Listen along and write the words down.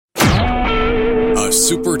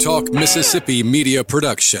SuperTalk Mississippi media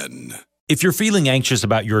production. If you're feeling anxious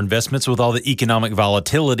about your investments with all the economic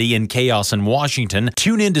volatility and chaos in Washington,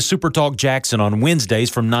 tune in to SuperTalk Jackson on Wednesdays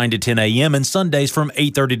from 9 to 10 a.m. and Sundays from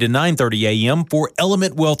 8:30 to 9:30 a.m. for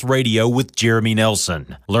Element Wealth Radio with Jeremy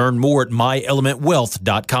Nelson. Learn more at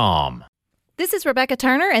myelementwealth.com. This is Rebecca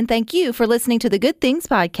Turner, and thank you for listening to the Good Things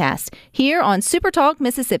Podcast here on SuperTalk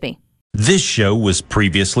Mississippi. This show was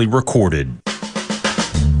previously recorded.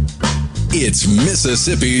 It's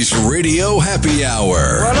Mississippi's Radio Happy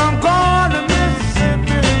Hour. Well, I'm going to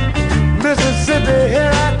Mississippi,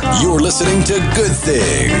 here I come. You're listening to Good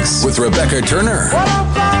Things with Rebecca Turner. Well,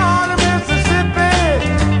 I'm going to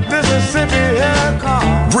Mississippi, here I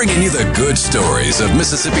come. Bringing you the good stories of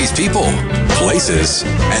Mississippi's people, places,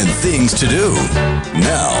 and things to do.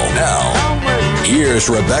 Now, here's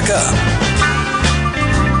Rebecca.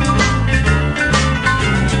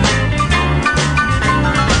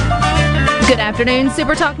 Good afternoon,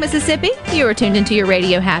 SuperTalk Mississippi. You are tuned into your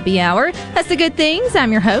Radio Happy Hour. That's the Good Things.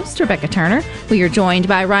 I'm your host, Rebecca Turner. We are joined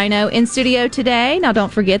by Rhino in studio today. Now,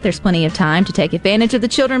 don't forget, there's plenty of time to take advantage of the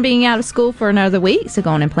children being out of school for another week, so go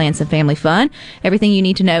on and plan some family fun. Everything you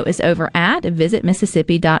need to know is over at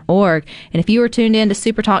visitmississippi.org. And if you are tuned in to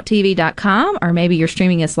supertalktv.com, or maybe you're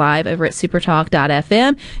streaming us live over at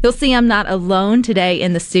supertalk.fm, you'll see I'm not alone today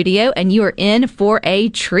in the studio, and you are in for a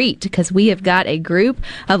treat because we have got a group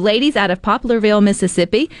of ladies out of Poplarville,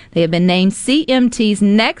 Mississippi. They have been named CMT's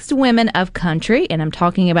Next Women of Country, and I'm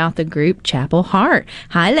talking about the group Chapel Hart.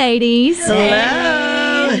 Hi, ladies. Hello.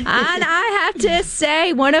 And I have to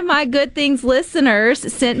say, one of my Good Things listeners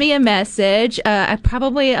sent me a message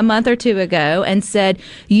probably a month or two ago and said,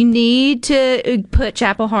 you need to put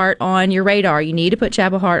Chapel Hart on your radar. You need to put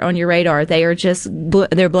Chapel Hart on your radar. They are just,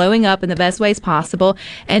 they're blowing up in the best ways possible,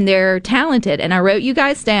 and they're talented. And I wrote you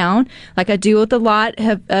guys down, like I do with a lot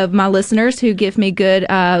of my listeners who give me good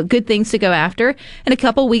things to go after. And a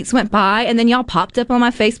couple weeks went by, and then y'all popped up on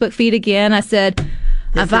my Facebook feed again. I said,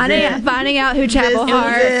 I'm finding out who Chapel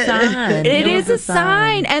Hart is. It is a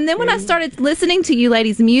sign. And then when I started listening to you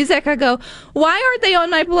ladies' music, I go, why aren't they on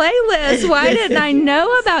my playlist? Why didn't I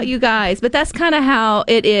know about you guys? But that's kind of how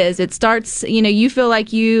it is. It starts, you feel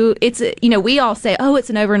like we all say, oh, it's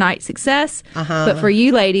an overnight success. But for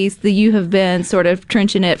you ladies, you have been sort of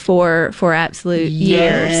trenching it for absolute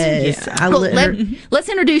years. Yeah. Let's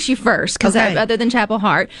introduce you first, because other than Chapel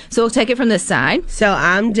Hart. So we'll take it from this side. So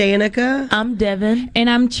I'm Danica. I'm Devin. And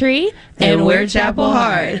I'm Tree. And we're Chapel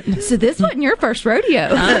Hart. So this wasn't your first rodeo.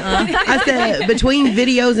 I said, between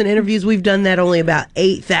videos and interviews, we've done that only about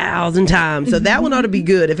 8,000 times. So that one ought to be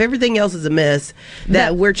good. If everything else is a mess,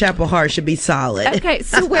 that We're Chapel Hart should be solid. Okay,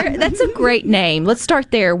 so that's a great name. Let's start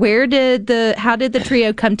there. How did the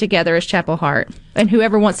trio come together as Chapel Hart? And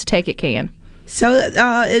whoever wants to take it can. So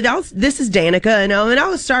this is Danica, and it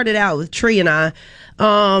all started out with Tree and I.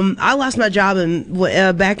 I lost my job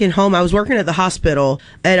back in home. I was working at the hospital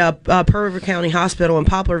at Pearl River County Hospital in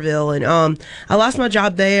Poplarville, and I lost my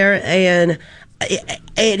job there, and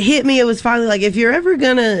it hit me. It was finally like, if you're ever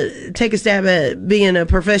gonna take a stab at being a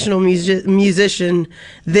professional musician,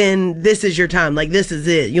 then this is your time. Like, this is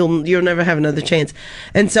it. You'll never have another chance.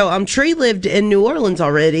 And so Tree lived in New Orleans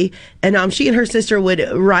already, and she and her sister would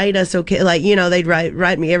write us. They'd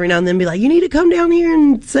write me every now and then, be like, you need to come down here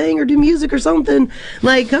and sing or do music or something.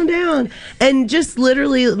 Like, come down. And just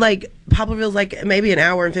literally, like, Poplarville's like maybe an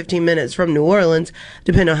hour and 15 minutes from New Orleans,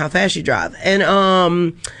 depending on how fast you drive.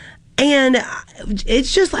 And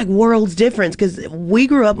it's just like worlds difference, because we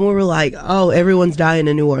grew up and we were like, oh, everyone's dying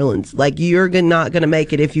in New Orleans. Like, you're not going to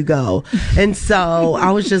make it if you go. And so I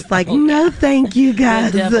was just like, no, thank you,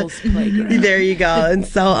 guys. There you go. And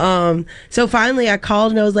so finally I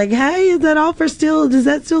called and I was like, hey, is that offer does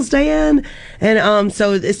that still stand? And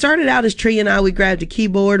so it started out as Tree and I. We grabbed a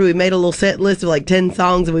keyboard. We made a little set list of like 10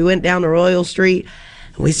 songs, and we went down to Royal Street.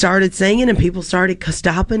 We started singing, and people started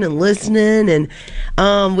stopping and listening,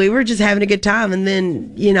 and we were just having a good time. And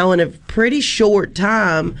then, in a pretty short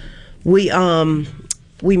time, we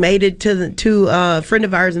made it to a friend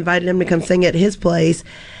of ours, invited him to come sing at his place.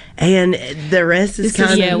 And the rest is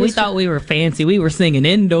kind of... Yeah, we thought we were fancy. We were singing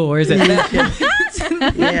indoors at that.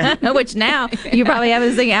 Yeah. Which now you probably have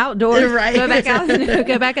to sing outdoors. Right. Go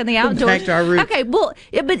back in the outdoors. Back to our roots. Okay, well,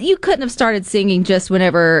 but you couldn't have started singing just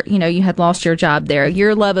whenever, you had lost your job there.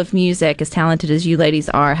 Your love of music, as talented as you ladies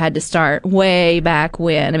are, had to start way back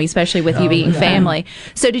when. I mean, especially with you being family.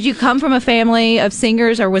 So did you come from a family of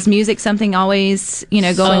singers, or was music something always, going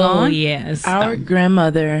on? Oh, yes. Our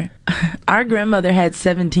grandmother our grandmother had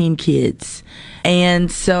 17 kids.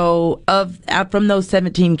 And so from those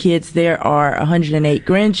 17 kids, there are 108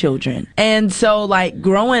 grandchildren. And so like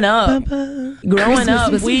growing up,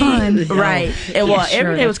 was we, fun. right. Well, sure,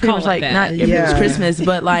 every day was let's call Christmas, it like that. not every day was Christmas,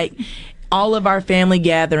 but like all of our family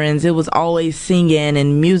gatherings, it was always singing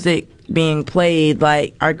and music being played.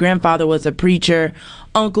 Like our grandfather was a preacher,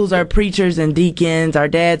 uncles are preachers and deacons, our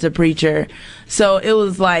dad's a preacher. So it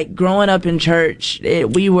was like growing up in church,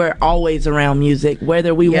 we were always around music,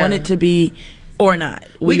 whether we wanted to be or not.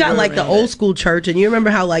 We got were like the around old it. school church, and you remember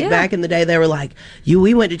how like back in the day they were like,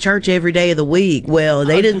 we went to church every day of the week. Well,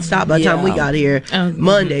 they didn't stop by the time we got here.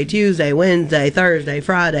 Monday, Tuesday, Wednesday, Thursday,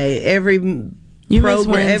 Friday, every You missed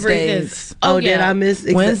program, Wednesdays. Did I miss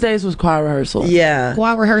Wednesdays was choir rehearsal. Yeah.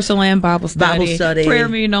 Choir rehearsal and Bible study. Prayer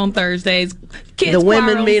meeting on Thursdays. Kids The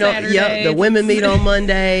women choir meet on Saturdays. the women meet on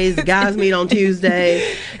Mondays, the guys meet on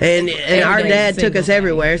Tuesday, and our day, dad took us single day.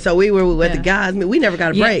 everywhere, so we were with the guys. We never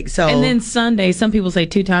got a Yeah. break. So and then Sunday, some people say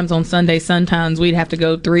 2 times on Sunday. Sometimes we'd have to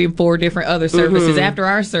go 3 or 4 different other services after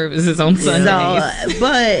our services on Sundays.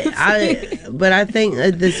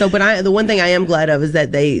 The one thing I am glad of is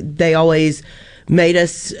that they always made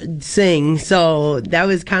us sing. So that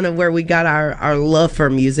was kind of where we got our love for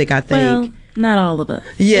music, I think. Well, not all of us.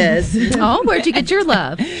 Yes. Oh, where'd you get your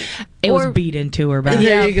love? It was beat into her by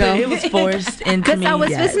There you go. It was forced into Because me. I was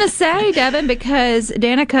just going to say, Devin, because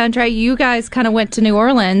Danica and Trey, you guys kind of went to New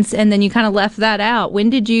Orleans and then you kind of left that out. When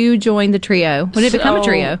did you join the trio? When did it become a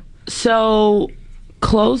trio? So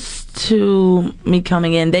close to me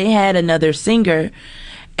coming in, they had another singer,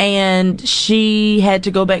 and she had to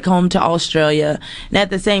go back home to Australia. And at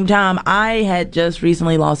the same time, I had just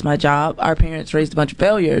recently lost my job. Our parents raised a bunch of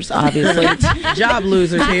failures, obviously. Job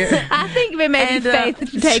losers here. I think it may be And,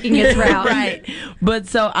 Faith taking its route. Right. But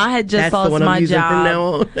so I had just That's the lost one I'm my using job. from now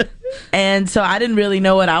on. And so I didn't really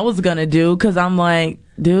know what I was going to do, because I'm like,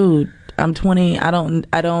 dude, I'm 20.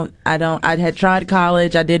 I had tried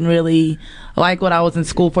college. I didn't really like what I was in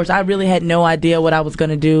school for. So I really had no idea what I was going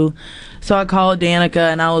to do. So I called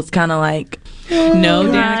Danica and I was kind of like, No,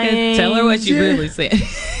 Danica, Crying. tell her what you really said.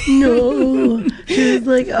 No. She was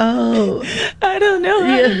like, oh. I don't know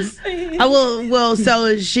how to Yes. say.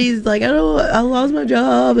 So she's like, I lost my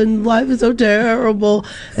job and life is so terrible.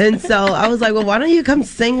 And so I was like, well, why don't you come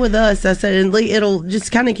sing with us? I said, and it'll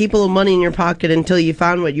just kind of keep a little money in your pocket until you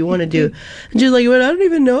find what you want to do. And she's like, well, I don't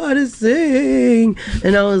even know how to sing.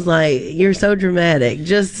 And I was like, you're so dramatic.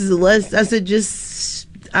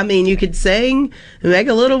 You could sing and make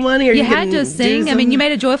a little money, or You you had can to do sing. I mean, some- you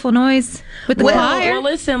made a joyful noise with the Well, choir. Well,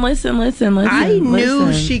 listen. I knew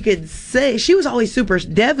listen. she could say. She was always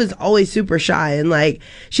Dev is always super shy, and like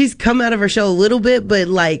she's come out of her shell a little bit, but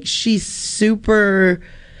like she's super,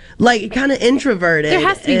 like kind of introverted. There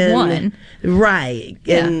has to be and- one. right?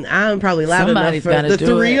 And I'm probably loud Somebody's enough for gotta the do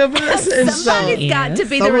three it. of us. And Somebody's got to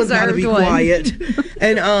be the someone's got to reserved be one. quiet.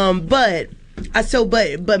 And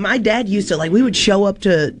but my dad used to, like, we would show up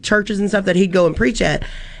to churches and stuff that he'd go and preach at,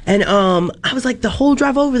 and I was like, the whole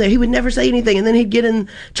drive over there he would never say anything, and then he'd get in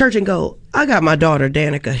church and go, I got my daughter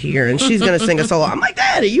Danica here and she's gonna sing a solo. I'm like,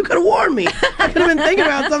 Daddy, you could have warned me. I could have been thinking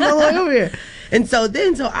about something all the way over here. And so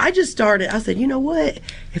I just started. I said, you know what?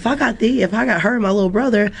 If I got her and my little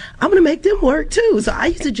brother, I'm gonna make them work too. So I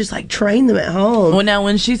used to just like train them at home. Well, now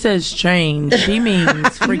when she says train, she means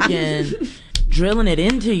freaking drilling it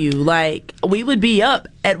into you. Like, we would be up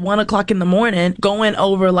at 1:00 in the morning going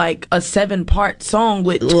over like a 7-part song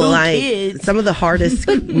with 2 kids. Some of the hardest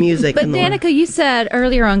music. But in the world. Danica, you said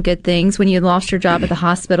earlier on Good Things, when you lost your job at the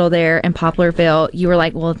hospital there in Poplarville, you were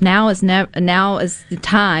like, well, now is the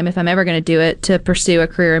time, if I'm ever going to do it, to pursue a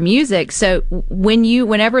career in music. So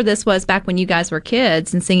whenever this was back when you guys were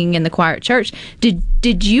kids and singing in the choir at church,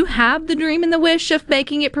 did you have the dream and the wish of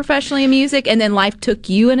making it professionally in music, and then life took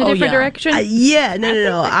you in a different direction? Yeah,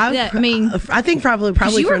 no. I think probably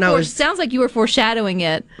for an hour. Sounds like you were foreshadowing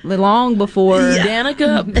it long before.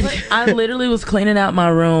 Danica, I literally was cleaning out my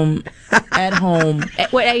room at home.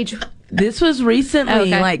 At what age? This was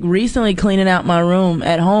recently, recently cleaning out my room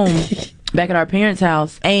at home back at our parents'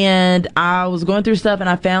 house. And I was going through stuff and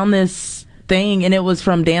I found this thing, and it was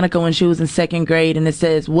from Danica when she was in 2nd grade, and it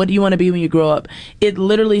says, what do you want to be when you grow up? It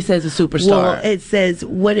literally says a superstar. Well, it says,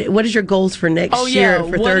 what is your goals for next year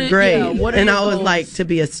for 3rd grade? what are and your I was goals? like, to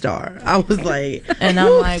be a star. I was like, and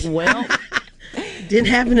I'm like, well, didn't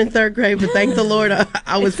happen in 3rd grade, but thank the Lord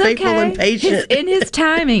I was faithful and patient. In his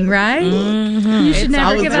timing, right? You should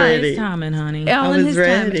never was give ready. His timing, honey. All I in was his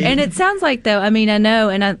ready. timing. And it sounds like, though, I mean, I know,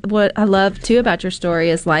 and what I love too about your story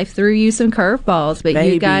is life threw you some curveballs, but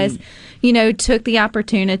Baby. you guys took the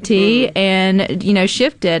opportunity and,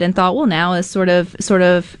 shifted and thought, well, now is sort of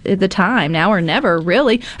the time, now or never,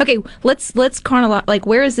 really. Okay, let's chronologize, like,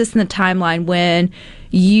 where is this in the timeline when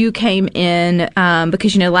you came in,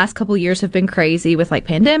 because, the last couple of years have been crazy with, like,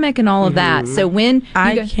 pandemic and all of that. So when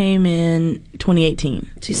I came in 2018.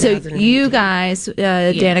 So you guys,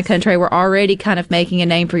 Danica and Trey, were already kind of making a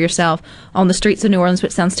name for yourself on the streets of New Orleans,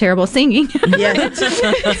 which sounds terrible, singing. Yeah.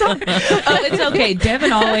 It's okay.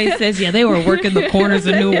 Devin always says, they were working the corners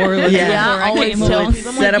of New Orleans. Yeah, I always tell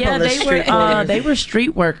people, set up on the street corners. They were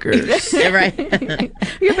street workers. Right.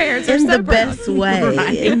 Your parents are in so the proud. best way.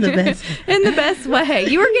 Right. In the best. In the best way.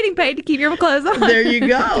 You were getting paid to keep your clothes on. There you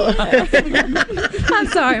go. I'm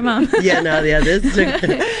sorry, Mom. This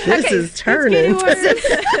is turning.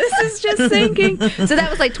 This is just sinking. So that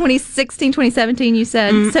was like 2016, 2017, you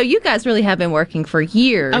said. So you guys really have been working for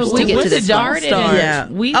years to get to this started.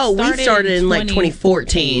 point. We started in like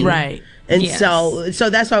 2014. Right. And so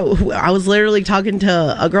that's why I was literally talking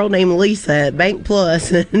to a girl named Lisa at Bank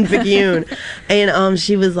Plus in Picayune, and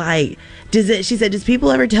she was like, she said, does people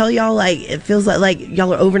ever tell y'all, like, it feels like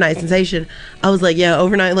y'all are overnight sensation? I was like, yeah,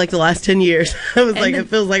 overnight, like the last 10 years. I was like, it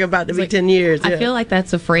feels like about to be 10 years. I feel like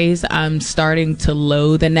that's a phrase I'm starting to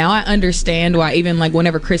loathe. And now I understand why, even like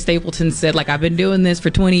whenever Chris Stapleton said, like, I've been doing this for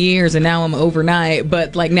 20 years and now I'm overnight.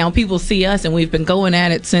 But like now people see us and we've been going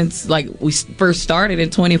at it since like we first started in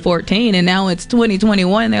 2014. And now it's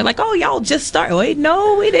 2021. They're like, oh, y'all just started. Wait,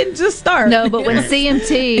 no, we didn't just start. No, but when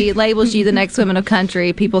CMT labels you the next women of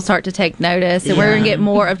country, people start to take notice. And we're going to get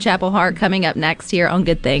more of Chapel Hart coming up next here on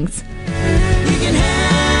Good Things.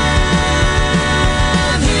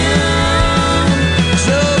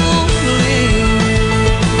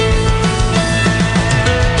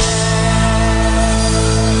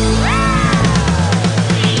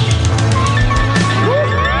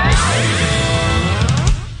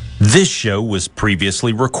 This show was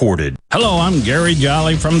previously recorded. Hello, I'm Gary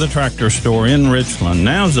Jolly from the Tractor Store in Richland.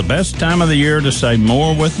 Now's the best time of the year to save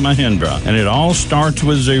more with Mahindra, and it all starts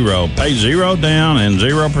with zero. Pay zero down and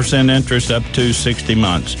 0% interest up to 60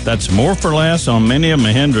 months. That's more for less on many of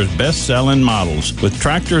Mahindra's best-selling models, with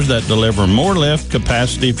tractors that deliver more lift,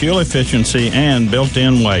 capacity, fuel efficiency, and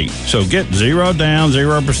built-in weight. So get zero down,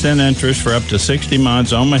 0% interest for up to 60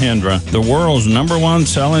 months on Mahindra, the world's #1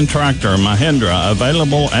 selling tractor, Mahindra,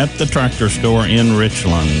 available at the Tractor Store in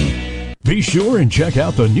Richland. Be sure and check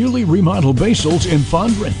out the newly remodeled Basil's in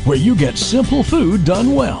Fondren, where you get simple food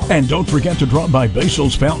done well. And don't forget to drop by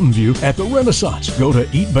Basil's Fountain View at the Renaissance. Go to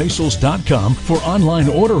eatbasils.com for online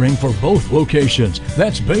ordering for both locations.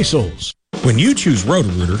 That's Basil's. When you choose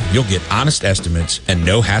Roto-Rooter, you'll get honest estimates and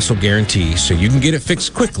no hassle guarantee, so you can get it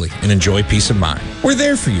fixed quickly and enjoy peace of mind. We're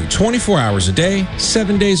there for you 24 hours a day,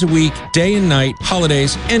 7 days a week, day and night,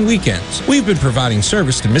 holidays, and weekends. We've been providing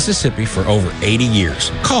service to Mississippi for over 80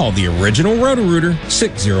 years. Call the original Roto-Rooter,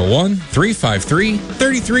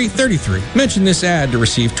 601-353-3333. Mention this ad to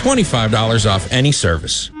receive $25 off any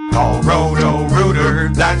service. Call Roto-Rooter,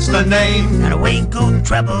 that's the name. And away go the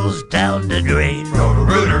troubles down the drain.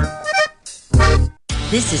 Roto-Rooter.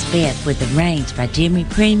 This is Beth with the Range by Jimmy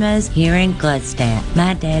Primos here in Gluckstadt.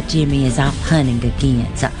 My dad Jimmy is off hunting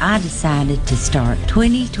again, so I decided to start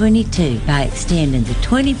 2022 by extending the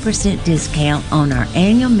 20% discount on our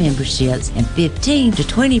annual memberships and 15 to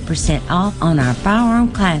 20% off on our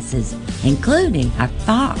firearm classes, including our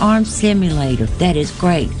firearm simulator that is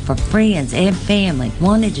great for friends and family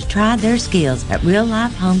wanting to try their skills at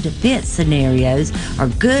real-life home defense scenarios or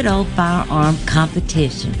good old firearm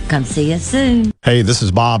competition. Come see us soon. Hey, this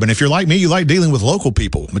is Bob, and if you're like me, you like dealing with local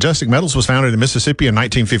people. Majestic Metals was founded in Mississippi in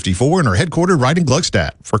 1954 and are headquartered right in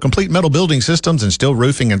Gluckstadt. For complete metal building systems and steel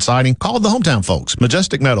roofing and siding, call the hometown folks.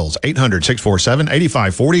 Majestic Metals,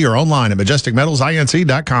 800-647-8540 or online at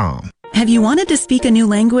majesticmetalsinc.com. Have you wanted to speak a new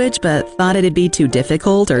language but thought it'd be too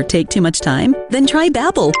difficult or take too much time? Then try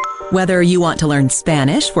Babbel. Whether you want to learn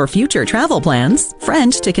Spanish for future travel plans,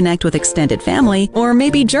 French to connect with extended family, or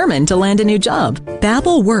maybe German to land a new job,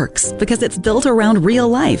 Babbel works because it's built around real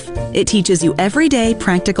life. It teaches you everyday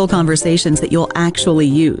practical conversations that you'll actually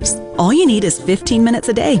use. All you need is 15 minutes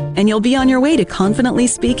a day, and you'll be on your way to confidently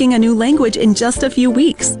speaking a new language in just a few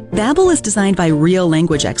weeks. Babbel is designed by real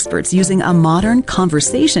language experts using a modern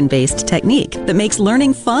conversation-based technique that makes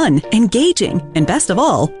learning fun, engaging, and best of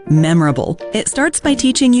all, memorable. It starts by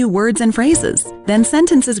teaching you words and phrases. Then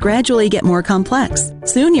sentences gradually get more complex.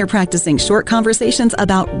 Soon you're practicing short conversations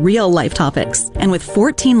about real-life topics. And with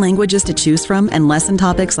 14 languages to choose from and lesson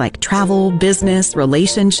topics like travel, business,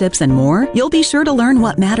 relationships, and more, you'll be sure to learn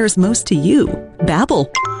what matters most to you.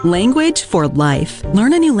 Babbel, Language for life.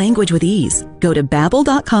 Learn a new language with ease. Go to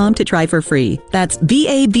Babbel.com to try for free. That's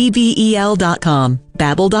BABBEL.com.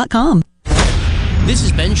 Babbel.com. This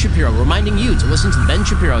is Ben Shapiro reminding you to listen to The Ben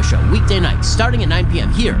Shapiro Show weekday nights starting at 9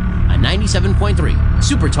 p.m. here on 97.3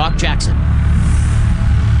 Super Talk Jackson.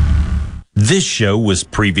 This show was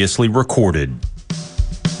previously recorded.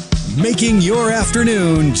 Making your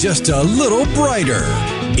afternoon just a little brighter.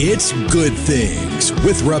 It's Good Things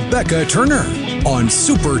with Rebecca Turner on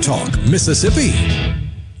Super Talk, Mississippi.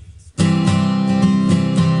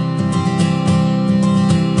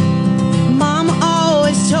 Mama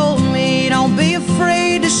always told me, don't be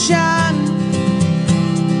afraid to shine.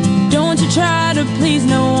 Don't you try to please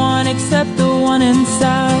no one except the one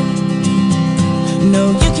inside.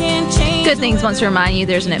 No, you can't change. Good Things wants to remind you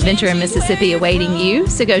there's an adventure in Mississippi awaiting you,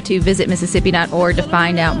 so go to visitmississippi.org to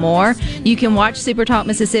find out more. You can watch Super Talk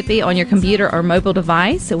Mississippi on your computer or mobile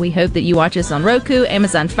device, so we hope that you watch us on Roku,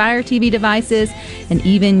 Amazon Fire TV devices, and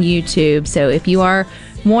even YouTube. So if you are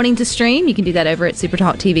wanting to stream, you can do that over at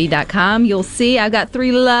supertalktv.com. You'll see I've got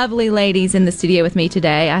 3 lovely ladies in the studio with me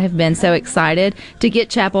today. I have been so excited to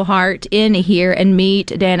get Chapel Hart in here and meet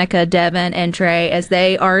Danica, Devin, and Trey as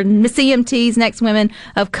they are CMT's Next Women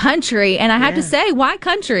of Country. And I have to say, why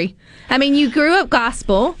country? I mean, you grew up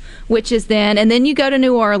gospel, which is and then you go to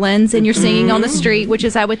New Orleans and you're singing on the street, which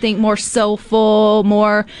is, I would think, more soulful,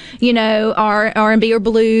 more, R&B or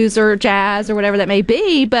blues or jazz or whatever that may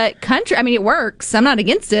be. But country, I mean, it works. I'm not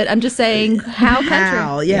against it. I'm just saying, how country?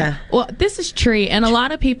 How, yeah. Well, this is Tree, and a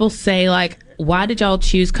lot of people say, like, why did y'all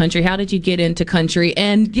choose country? How did you get into country?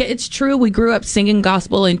 And yeah, it's true. We grew up singing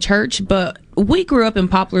gospel in church, but we grew up in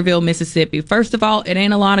Poplarville, Mississippi. First of all, it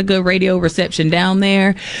ain't a lot of good radio reception down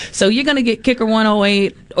there. So you're going to get Kicker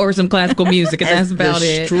 108 or some classical music, and that's about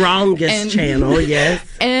it. Strongest channel, yes.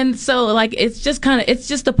 And so, like, it's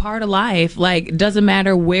just a part of life. Like, doesn't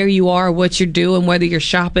matter where you are, what you're doing, whether you're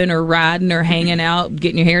shopping or riding or hanging out,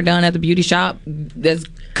 getting your hair done at the beauty shop, there's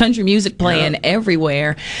country music playing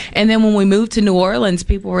everywhere. And then when we moved to New Orleans,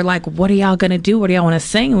 people were like, what are y'all going to do? What do y'all want to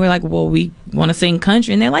sing? And we're like, well, we want to sing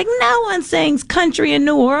country. And they're like, no one sings country in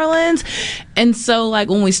New Orleans. And so, like,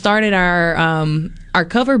 when we started our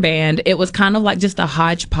cover band, it was kind of like just a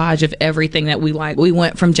hodgepodge of everything that we like. We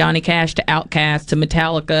went from Johnny Cash to Outkast to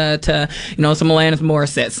Metallica to, some Alanis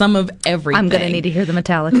Morissette, some of everything. I'm going to need to hear the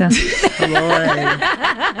Metallica. Come on.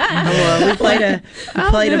 We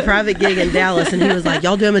played a private gig in Dallas, and he was like,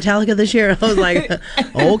 y'all doing Metallica this year? I was like,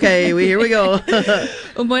 okay, here we go.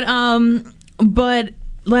 But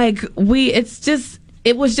like,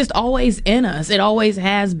 it was just always in us. It always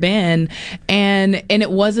has been. And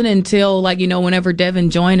it wasn't until, like, whenever Devin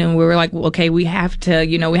joined and we were like, well, okay, we have to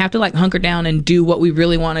like hunker down and do what we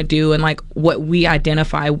really want to do and like what we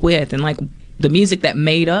identify with and like the music that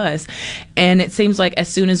made us. And it seems like as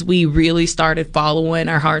soon as we really started following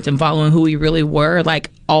our hearts and following who we really were,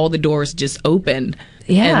 like all the doors just opened.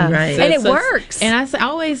 Yeah, and, right. And it works. And I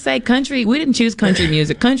always say country, we didn't choose country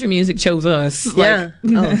music. Country music chose us. Yeah.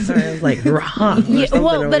 Oh, sorry. I was like, rock.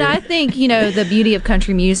 But I think, the beauty of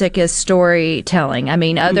country music is storytelling. I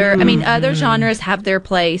mean, other genres have their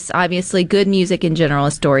place. Obviously, good music in general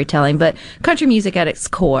is storytelling, but country music at its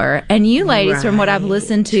core. And you ladies, from what I've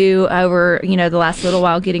listened to over, the last little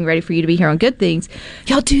while getting ready for you to be here on Good Things,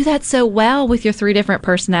 y'all do that so well with your 3 different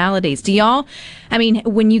personalities. Do y'all,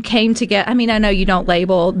 when you came together, I know you don't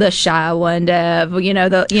label the shy one, Dev, the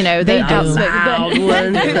outspoken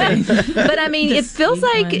one. But it feels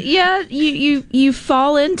like, you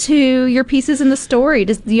fall into your pieces in the story.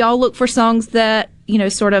 Do y'all look for songs that,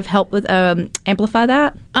 sort of help with amplify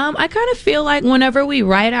that? I kind of feel like whenever we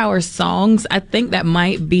write our songs, I think that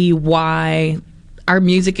might be why our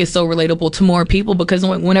music is so relatable to more people, because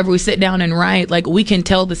whenever we sit down and write, like, we can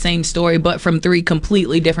tell the same story but from 3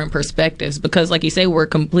 completely different perspectives, because like you say, we're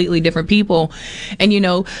completely different people. And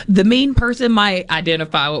the mean person might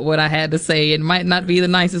identify with what I had to say and might not be the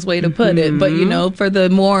nicest way to put it, but for the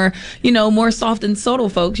more more soft and subtle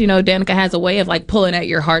folks, Danica has a way of like pulling at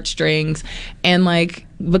your heartstrings. And like,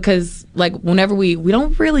 because like whenever we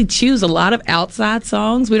don't really choose a lot of outside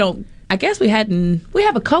songs, we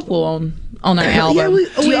have a couple on our album.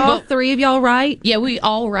 Do all 3 of y'all write? Yeah, we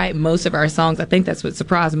all write most of our songs. I think that's what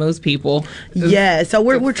surprised most people. Yeah, so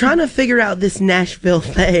we're trying to figure out this Nashville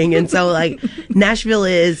thing. And so, like, Nashville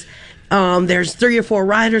is there's 3 or 4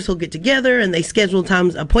 writers who'll get together and they schedule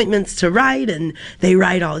appointments to write, and they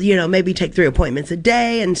write all, maybe take 3 appointments a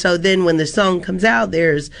day. And so then when the song comes out,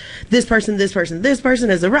 there's this person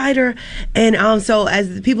as a writer. And so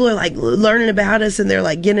as the people are like learning about us and they're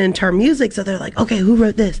like getting into our music, so they're like, okay, who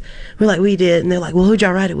wrote this? We're like, we did. And they're like, well, who'd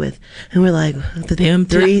y'all write it with? And we're like,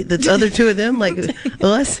 the other 2 of them, like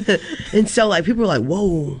us. And so like people are like,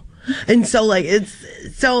 whoa. And so like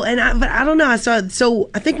but I don't know. So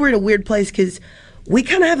I think we're in a weird place because we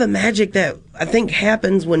kind of have a magic that I think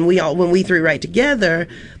happens when we 3 write together,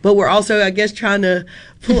 but we're also, I guess, trying to,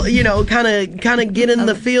 kind of get in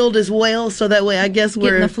the field as well. So that way, I guess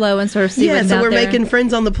we're in the flow and sort of see what's out we're there. making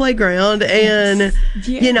friends on the playground, and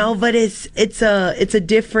but it's a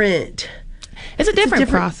different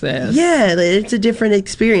process. Yeah, it's a different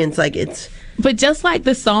experience. Like But just like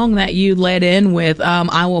the song that you led in with,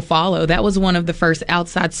 "I Will Follow," that was one of the first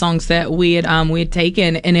outside songs that we had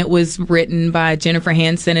taken, and it was written by Jennifer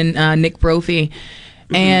Hansen and Nick Brophy.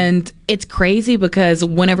 Mm-hmm. And it's crazy because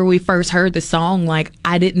whenever we first heard the song, like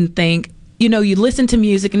I didn't think. You listen to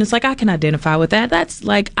music and it's like, I can identify with that. That's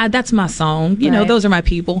like, that's my song. Right. Those are my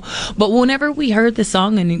people. But whenever we heard the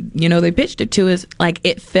song and, they pitched it to us, like,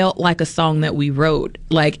 it felt like a song that we wrote.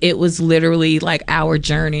 Like, it was literally like our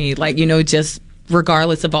journey. Like, just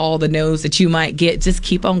regardless of all the no's that you might get, just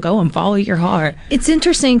keep on going, follow your heart. It's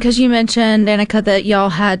interesting because you mentioned, Danica, that y'all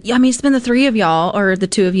had, it's been the 3 of y'all, or the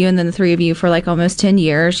 2 of you and then the 3 of you for like almost 10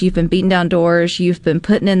 years. You've been beating down doors, you've been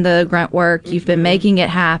putting in the grunt work, you've been making it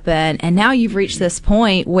happen, and now you've reached this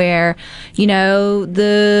point where,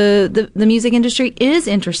 the music industry is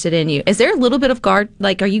interested in you. Is there a little bit of guard,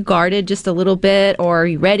 like, are you guarded just a little bit, or are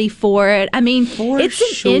you ready for it? I mean,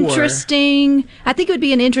 it's an interesting, I think it would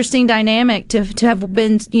be an interesting dynamic to have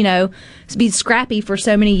been, be scrappy for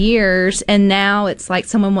so many years, and now it's like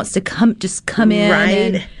someone wants to come in,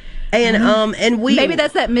 right? And we maybe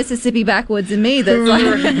that's that Mississippi backwoods in me that's like,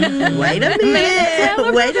 wait a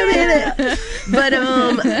minute. But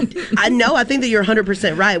I think that you're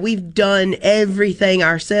 100% right. We've done everything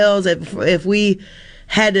ourselves. If we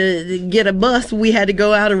had to get a bus, we had to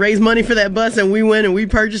go out and raise money for that bus, and we went and we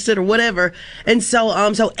purchased it or whatever. And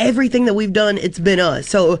so everything that we've done, it's been us.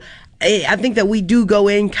 So I think that we do go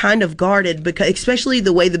in kind of guarded, because especially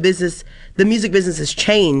the way the music business has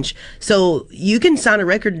changed. So you can sign a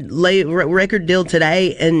record deal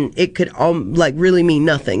today, and it could really mean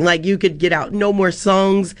nothing. Like, you could get out no more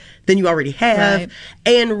songs than you already have, right.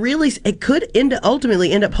 And really it could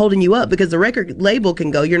ultimately end up holding you up, because the record label can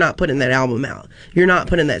go, you're not putting that album out, you're not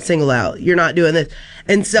putting that single out, you're not doing this.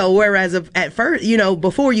 And so whereas at first,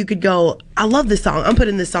 before you could go, I love this song, I'm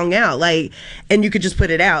putting this song out, and you could just put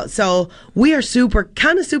it out. So we are super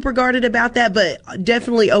guarded about that, but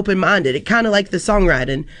definitely open-minded. It kind of like the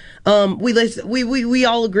songwriting. We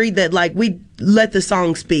all agreed that we let the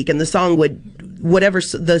song speak, and the song would, whatever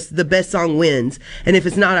the best song wins. And if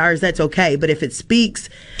it's not ours, that's okay. But if it speaks,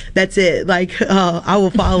 that's it. I Will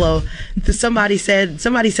Follow. Somebody said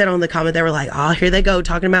on the comment, they were like, oh, here they go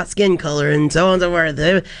talking about skin color and so on and so forth.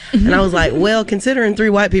 And I was like, well, considering 3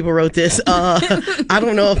 white people wrote this, I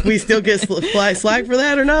don't know if we still get slack for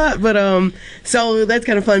that or not. But so that's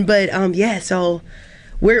kind of fun. But so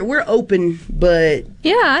we're open, but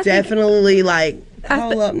definitely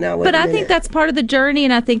call up now. But I think that's part of the journey,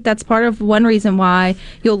 and I think that's part of one reason why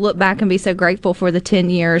you'll look back and be so grateful for the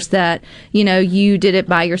 10 years that, you did it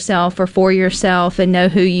by yourself or for yourself and know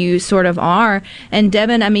who you sort of are. And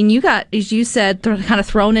Devin, I mean, you got, as you said, kind of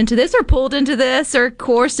thrown into this or pulled into this or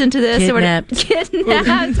coerced into this. Kidnapped.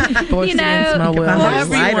 Forced against my will.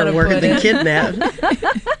 Lighter work than kidnapped.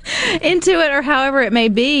 Into it, or however it may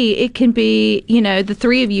be. It can be, the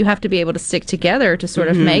 3 of you have to be able to stick together to sort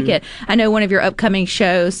of make it. I know one of your upcoming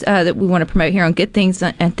shows that we want to promote here on Good Things,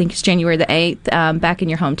 I think it's January the 8th, back in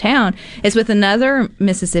your hometown, is with another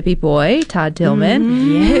Mississippi boy, Todd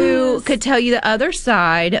Tillman, who could tell you the other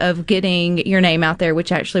side of getting your name out there,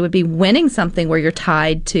 which actually would be winning something where you're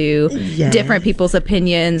tied to different people's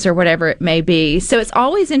opinions or whatever it may be. So it's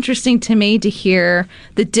always interesting to me to hear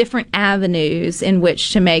the different avenues in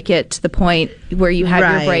which to make it to the point where you have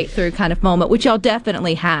your breakthrough kind of moment, which y'all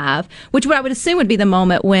definitely have, which what I would assume would be the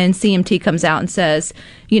moment when CMT comes out and says,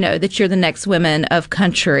 that you're the next women of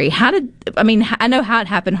country. I know how it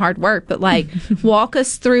happened, hard work, but walk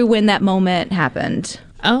us through when that moment happened.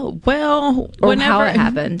 Oh, well, or how it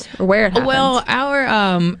happened, or where it happened. Well,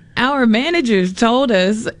 our managers told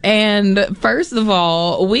us, and first of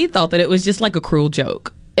all, we thought that it was just like a cruel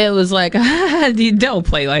joke. it was like, you don't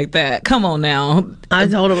play like that. Come on now. I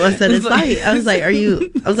told him, I said, it's like, I was like, are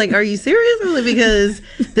you serious? Really? Because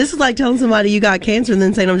this is like telling somebody you got cancer and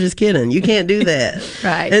then saying, I'm just kidding. You can't do that.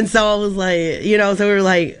 Right. And so I was like, so we were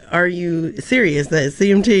like, are you serious that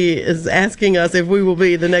CMT is asking us if we will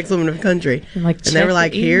be the next woman of the country? And they were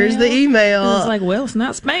like, here's the email. I was like, well, it's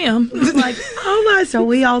not spam. It's like, oh my. So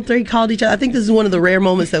we all three called each other. I think this is one of the rare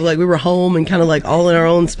moments that like we were home and kind of like all in our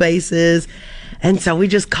own spaces. And so we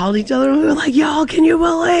just called each other and we were like, y'all, can you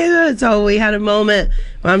believe it? So we had a moment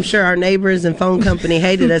where I'm sure our neighbors and phone company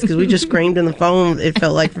hated us because we just screamed in the phone, it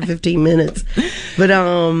felt like, for 15 minutes. But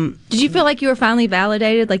did you feel like you were finally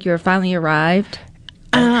validated, like you were finally arrived?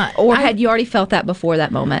 Or had you already felt that before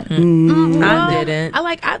that moment? I didn't.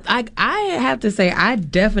 I have to say, I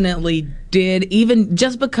definitely did, even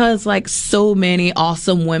just because like so many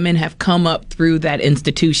awesome women have come up through that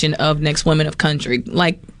institution of Next Women of Country.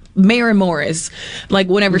 Like Mary Morris, like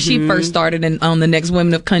whenever she first started on the Next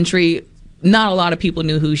Women of Country, not a lot of people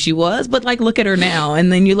knew who she was, but like look at her now.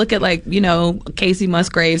 And then you look at like, Casey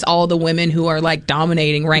Musgraves, all the women who are like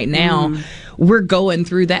dominating right now. We're going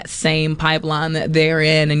through that same pipeline that they're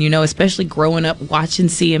in, and especially growing up watching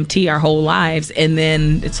CMT our whole lives, and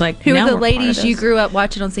then it's like, who are the ladies you grew up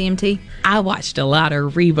watching on CMT? I watched a lot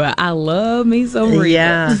of Reba. I love me some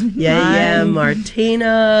Reba. Yeah,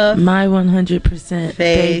 Martina. My 100%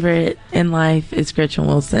 favorite in life is Gretchen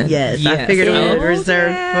Wilson. Yes. I figured it was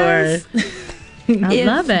reserved for. I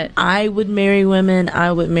love it. I would marry women.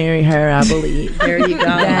 I would marry her, I believe. There you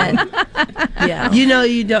go. Yeah.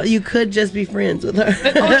 You could just be friends with her.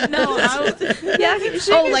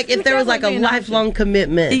 Like if there was like a lifelong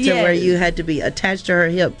commitment to where you had to be attached to her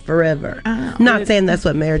hip forever. Not saying that's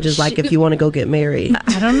what marriage is like if you want to go get married.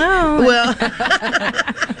 I don't know. Well,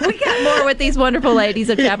 we got more with these wonderful ladies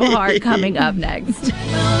of Chapel Hart coming up next.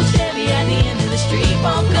 Chevy at the end of the street,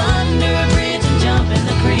 walk under a bridge and jump in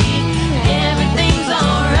the creek. Everything's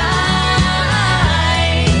alright,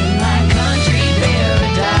 like country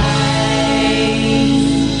paradise.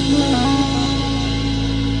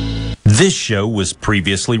 This show was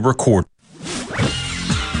previously recorded.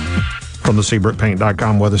 From the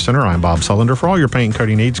SeabrookPaint.com Weather Center, I'm Bob Sullender. For all your paint and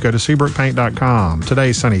coating needs, go to SeabrookPaint.com.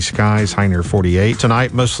 Today, sunny skies, high near 48.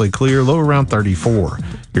 Tonight, mostly clear, low around 34.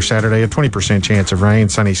 Your Saturday, a 20% chance of rain,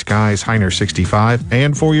 sunny skies, high near 65.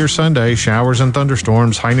 And for your Sunday, showers and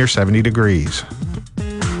thunderstorms, high near 70 degrees.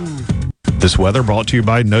 This weather brought to you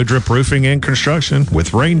by No Drip Roofing and Construction.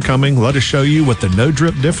 With rain coming, let us show you what the No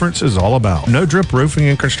Drip difference is all about. No Drip Roofing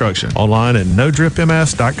and Construction. Online at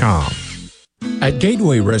NoDripMS.com. At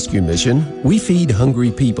Gateway Rescue Mission, we feed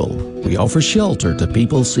hungry people. We offer shelter to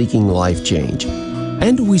people seeking life change.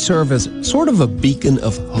 And we serve as sort of a beacon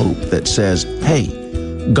of hope that says, hey,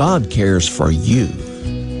 God cares for you.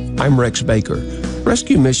 I'm Rex Baker.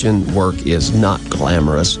 Rescue Mission work is not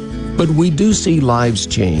glamorous, but we do see lives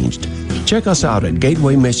changed. Check us out at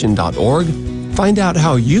gatewaymission.org. Find out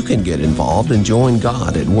how you can get involved and join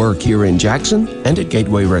God at work here in Jackson and at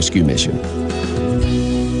Gateway Rescue Mission.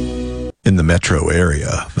 In the metro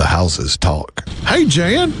area, the houses talk. Hey,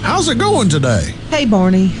 Jan, how's it going today? Hey,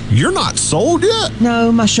 Barney. You're not sold yet?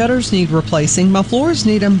 No, my shutters need replacing, my floors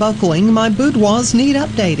need unbuckling, my boudoirs need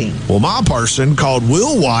updating. Well, my person called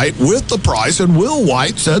Will White with the price, and Will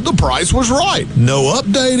White said the price was right. No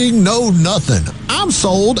updating, no nothing. I'm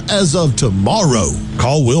sold as of tomorrow.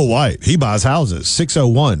 Call Will White. He buys houses.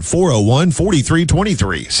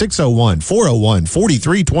 601-401-4323.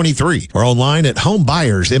 601-401-4323. Or online at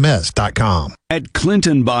homebuyersms.com. At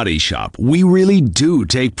Clinton Body Shop, we really do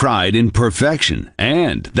take pride in perfection,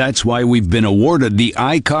 and that's why we've been awarded the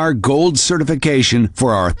ICAR Gold certification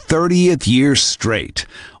for our 30th year straight.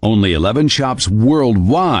 Only 11 shops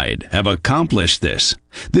worldwide have accomplished this.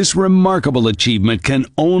 This remarkable achievement can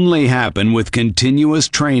only happen with continuous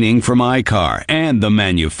training from ICAR and the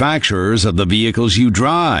manufacturers of the vehicles you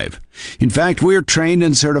drive. In fact, we're trained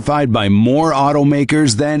and certified by more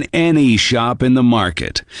automakers than any shop in the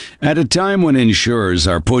market. At a time when insurers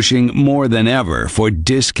are pushing more than ever for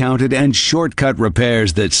discounted and shortcut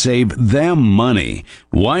repairs that save them money,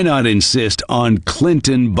 why not insist on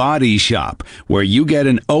Clinton Body Shop, where you get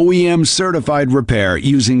an OEM certified repair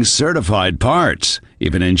using certified parts?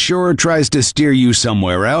 If an insurer tries to steer you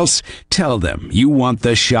somewhere else, tell them you want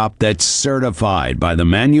the shop that's certified by the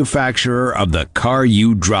manufacturer of the car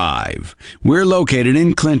you drive. We're located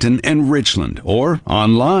in Clinton and Richland, or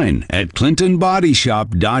online at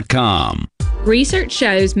ClintonBodyShop.com. Research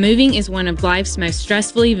shows moving is one of life's most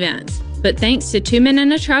stressful events, but thanks to 2 Men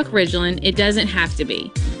and a Truck Ridgeland, it doesn't have to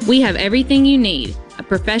be. We have everything you need. A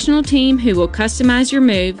professional team who will customize your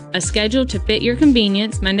move, a schedule to fit your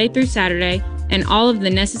convenience Monday through Saturday, and all of the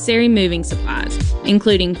necessary moving supplies,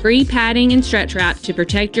 including free padding and stretch wrap to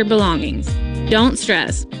protect your belongings. Don't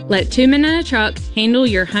stress. Let Two Men and a Truck handle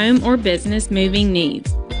your home or business moving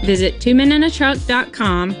needs. Visit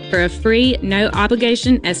twomenandatruck.com for a free,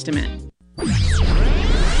 no-obligation estimate.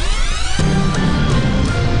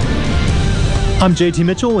 I'm JT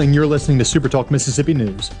Mitchell, and you're listening to Super Talk Mississippi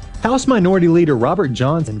News. House Minority Leader Robert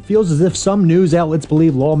Johnson feels as if some news outlets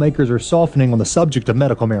believe lawmakers are softening on the subject of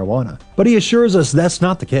medical marijuana, but he assures us that's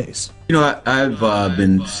not the case. You know, I've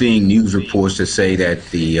been seeing news reports that say that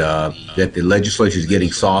the legislature is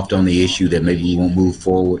getting soft on the issue, that maybe we won't move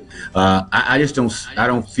forward. I just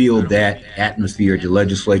don't feel that atmosphere at the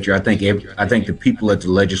legislature. I think the people at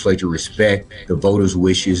the legislature respect the voters'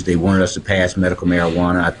 wishes. They wanted us to pass medical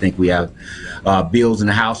marijuana. I think we have bills in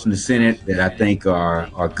the House and the Senate that I think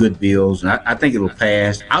are good bills, and I think it'll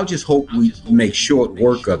pass. I'll just hope we make short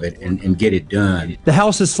work of it and get it done. The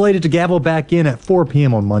House is slated to gavel back in at 4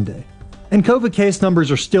 p.m. on Monday. And COVID case numbers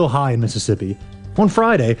are still high in Mississippi. On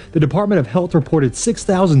Friday, the Department of Health reported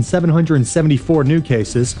 6,774 new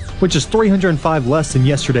cases, which is 305 less than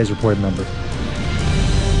yesterday's reported number.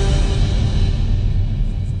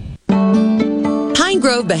 Pine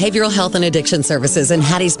Grove Behavioral Health and Addiction Services in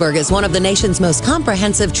Hattiesburg is one of the nation's most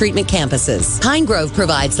comprehensive treatment campuses. Pine Grove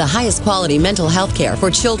provides the highest quality mental health care for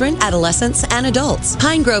children, adolescents, and adults.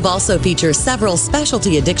 Pine Grove also features several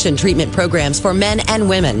specialty addiction treatment programs for men and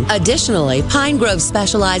women. Additionally, Pine Grove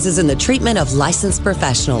specializes in the treatment of licensed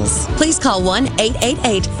professionals. Please call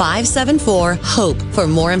 1-888-574-HOPE for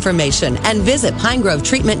more information and visit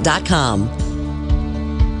pinegrovetreatment.com.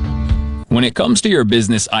 When it comes to your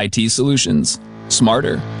business IT solutions,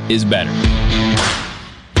 smarter is better.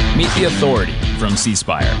 Meet the authority from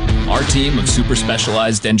C-Spire. Our team of super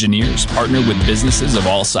specialized engineers partner with businesses of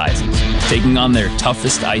all sizes, taking on their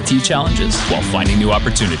toughest IT challenges while finding new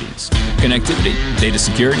opportunities. Connectivity, data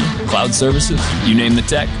security, cloud services, you name the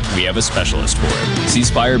tech, we have a specialist for it.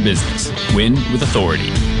 C-Spire Business. Win with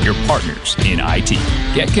authority. Your partners in IT.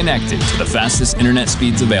 Get connected to the fastest internet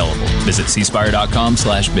speeds available. Visit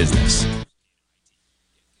cspire.com/business.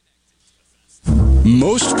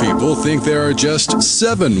 Most people think there are just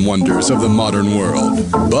 7 wonders of the modern world.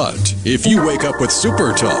 But if you wake up with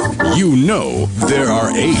Super Talk, you know there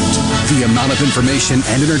are 8. The amount of information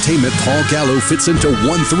and entertainment Paul Gallo fits into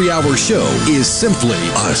one 3-hour show is simply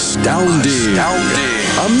astounding.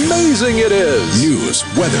 Amazing it is. News,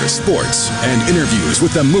 weather, sports, and interviews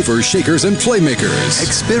with the movers, shakers, and playmakers.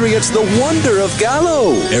 Experience the wonder of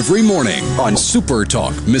Gallo every morning on Super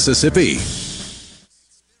Talk Mississippi.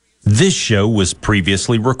 This show was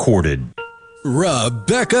previously recorded.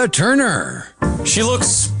 Rebecca Turner. She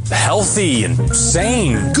looks healthy and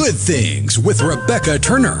sane. Good Things with Rebecca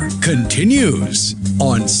Turner continues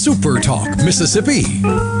on Super Talk Mississippi.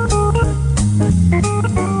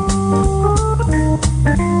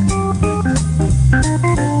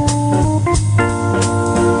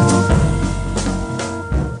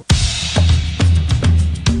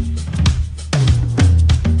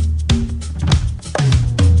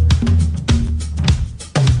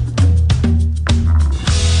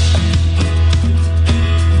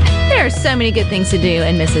 So many good things to do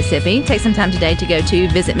in Mississippi. Take some time today to go to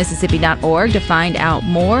visitmississippi.org to find out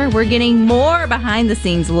more. We're getting more behind the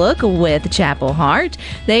scenes look with Chapel Hart.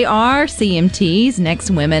 They are CMT's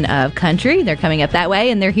Next Women of Country. They're coming up that way,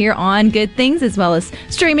 and they're here on Good Things as well as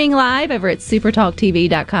streaming live over at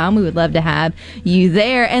supertalktv.com. We would love to have you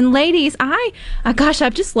there. And ladies,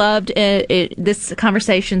 I've just loved this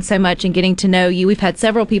conversation so much and getting to know you. We've had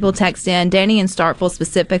several people text in. Danny in Starkville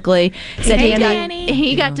specifically said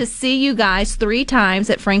he got to see you guys 3 times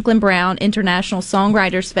at Franklin Brown International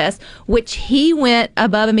Songwriters Fest, which he went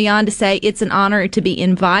above and beyond to say it's an honor to be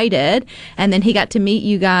invited. And then he got to meet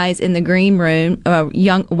you guys in the green room,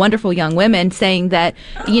 wonderful young women, saying that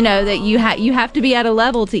that you have to be at a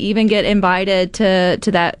level to even get invited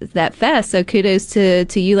to that fest. So kudos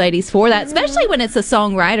to you ladies for that, especially when it's a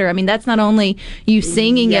songwriter. I mean, that's not only you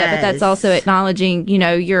singing it, but that's also acknowledging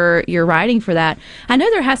your writing for that. I know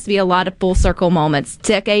there has to be a lot of full circle moments,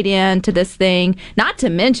 decade into this thing. Not to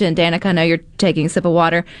mention, Danica, I know you're taking a sip of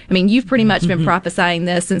water. I mean, you've pretty much been prophesying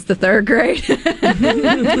this since the 3rd grade.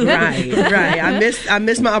 Right. I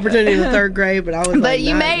missed my opportunity in the 3rd grade, but I was. But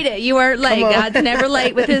you made it. You weren't late. God's never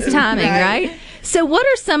late with His timing, right? So what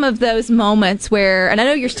are some of those moments where, and I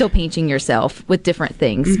know you're still pinching yourself with different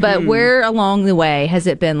things, but where along the way has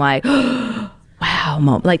it been like,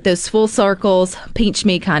 wow, like those full circles, pinch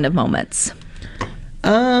me kind of moments?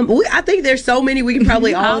 I think there's so many. We can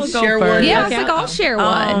probably all share one. Yeah, I'll share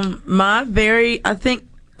one. I think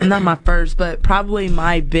not my first, but probably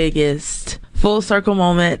my biggest Full circle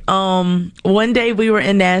moment. One day we were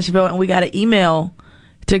in Nashville and we got an email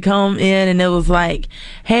to come in, and it was like,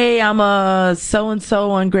 hey, I'm a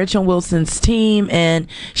so-and-so on Gretchen Wilson's team, and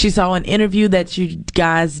she saw an interview that you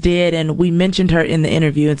guys did, and we mentioned her in the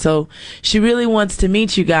interview, and so she really wants to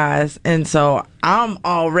meet you guys. And so I'm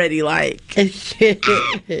already like, and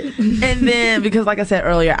then, because like I said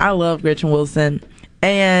earlier, I love Gretchen Wilson.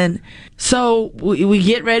 And so we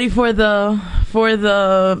get ready for the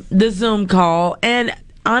Zoom call, and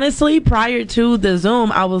honestly, prior to the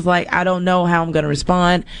Zoom, I was like, I don't know how I'm going to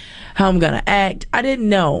respond, how I'm going to act. I didn't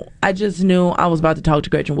know. I just knew I was about to talk to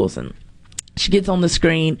Gretchen Wilson. She gets on the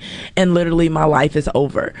screen, and literally my life is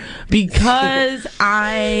over. Because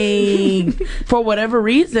for whatever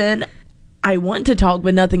reason, I want to talk,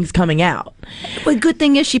 but nothing's coming out. Well, good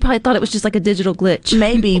thing is she probably thought it was just like a digital glitch.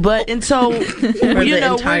 Maybe, but, and so,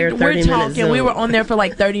 we're talking. We were on there for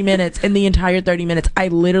like 30 minutes, and the entire 30 minutes, I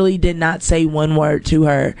literally did not say one word to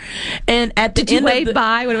her. And at the end, did you wave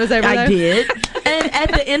bye when it was over? I did. And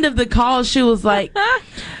at the end of the call, she was like,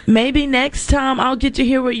 maybe next time I'll get to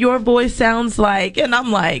hear what your voice sounds like. And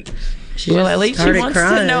I'm like, well, at least she wants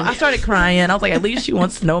to know. I started crying. I was like, at least she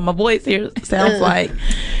wants to know what my voice here sounds like.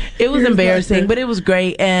 It was embarrassing, but it was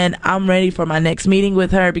great, and I'm ready for my next meeting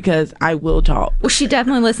with her because I will talk. Well, she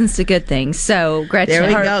definitely listens to good things. So, Gretchen. There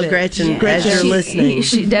we go, Gretchen. Yeah. Gretchen, as you're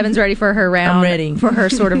listening. Devin's ready for her round. I'm ready. For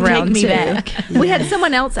her sort of round Take me two. back. We had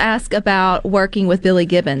someone else ask about working with Billy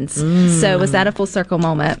Gibbons. So, was that a full circle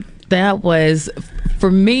moment? That was,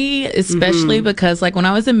 for me, especially because, like, when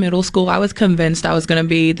I was in middle school, I was convinced I was going to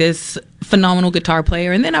be this phenomenal guitar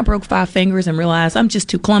player, and then I broke 5 fingers and realized I'm just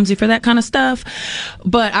too clumsy for that kind of stuff.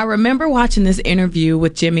 But I remember watching this interview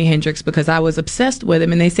with Jimi Hendrix because I was obsessed with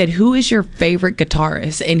him, and they said, who is your favorite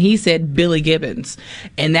guitarist? And he said Billy Gibbons,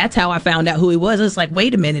 and that's how I found out who he was. It's like,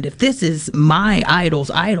 wait a minute, if this is my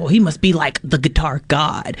idol's idol, he must be like the guitar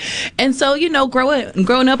god. And so, you know,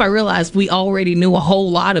 growing up, I realized we already knew a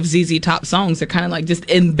whole lot of ZZ Top songs. They're kind of like just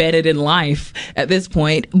embedded in life at this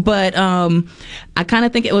point. But I kind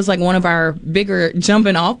of think it was like one of our bigger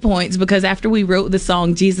jumping off points because after we wrote the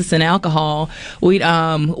song Jesus and Alcohol, we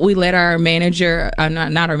let our manager,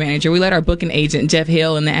 not our manager, we let our booking agent Jeff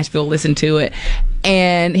Hill in Nashville listen to it,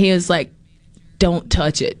 and he was like, don't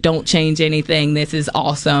touch it, don't change anything, this is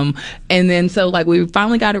awesome. And then so like we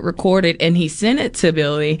finally got it recorded, and he sent it to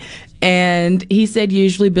Billy, and he said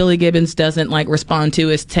usually Billy Gibbons doesn't like respond to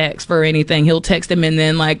his text for anything. He'll text him, and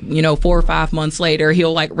then like, you know, 4 or 5 months later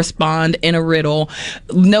he'll like respond in a riddle,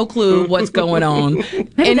 no clue what's going on.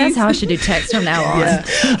 Maybe that's how I should do text from now on. Yeah.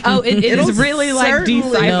 Oh, it is really like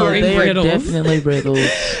deciphering riddles. Definitely riddles.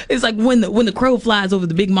 It's like when the crow flies over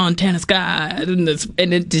the big Montana sky, and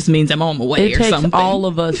it just means I'm on my way. It takes all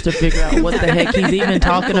of us to figure out what the heck he's even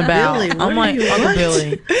talking about. Billy, I'm like, Uncle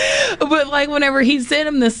Billy. But like whenever he sent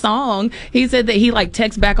him the song, he said that he like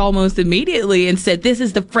texted back almost immediately and said, this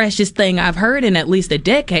is the freshest thing I've heard in at least a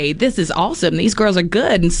decade. This is awesome. These girls are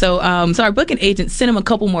good. And so our booking agent sent him a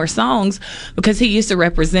couple more songs because he used to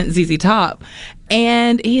represent ZZ Top.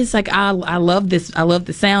 And he's like, I love this. I love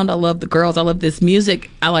the sound. I love the girls. I love this music.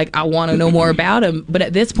 I want to know more about him. But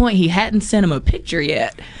at this point, he hadn't sent him a picture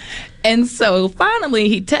yet. And so finally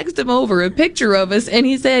he texted him over a picture of us, and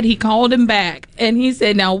he said he called him back, and he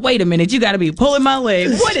said, now wait a minute, you got to be pulling my leg.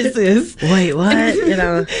 What is this? Wait, what? You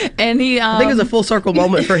know, and I think it was a full circle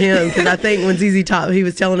moment for him, because I think when ZZ Top, he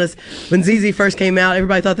was telling us when ZZ first came out,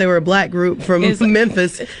 everybody thought they were a black group from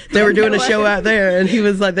Memphis. They were doing a show out there, and he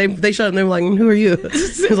was like, they showed up and they were like, who are you?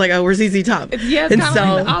 He was like, oh, we're ZZ Top. Yeah, it's kind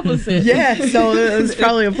of like the opposite. Yeah, so it was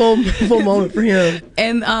probably a full moment for him.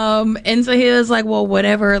 And so he was like, well,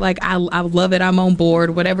 whatever, like I love it, I'm on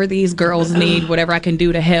board, whatever these girls need, whatever I can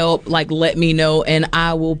do to help, like let me know and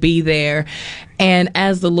I will be there. And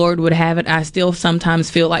as the Lord would have it, I still sometimes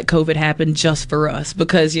feel like COVID happened just for us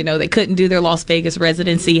because, you know, they couldn't do their Las Vegas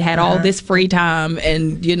residency, had all this free time,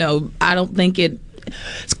 and, you know, I don't think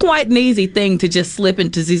it's quite an easy thing to just slip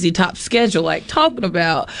into ZZ Top's schedule, like talking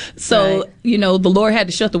about. So, you know, the Lord had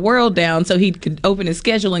to shut the world down so he could open his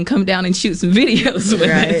schedule and come down and shoot some videos with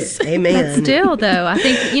us. Amen. But still, though, I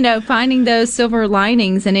think, you know, finding those silver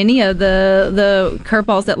linings in any of the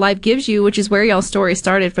curveballs that life gives you, which is where y'all's story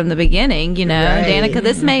started from the beginning, you know. Danica,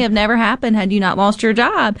 this may have never happened had you not lost your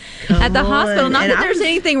job at the hospital. Not that there's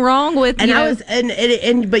anything wrong with, but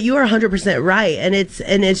you are 100% right. And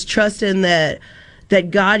it's trusting that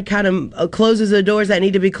God kind of closes the doors that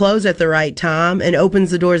need to be closed at the right time and opens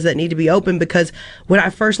the doors that need to be opened. Because when I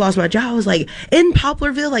first lost my job, I was like, in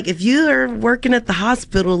Poplarville, like if you are working at the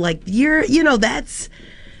hospital, like that's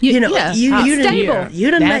You done That's-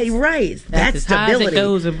 made right. That's as high as it stability.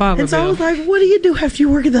 goes in Barberville. And so I was like, what do you do after you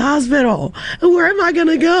work at the hospital? Where am I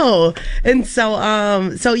gonna go? And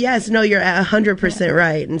so yes, no, you're 100%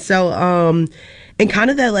 right. And so and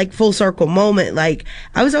kind of that like full circle moment, like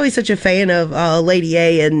I was always such a fan of Lady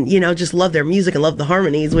A, and just love their music and love the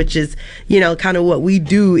harmonies, which is kind of what we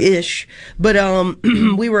do ish. But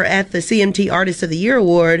we were at the CMT Artist of the Year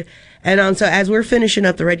award, and so as we're finishing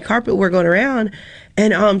up the red carpet, we're going around,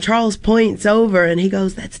 and Charles points over and he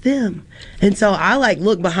goes, "That's them." And so I like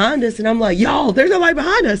look behind us and I'm like, "Y'all, there's nobody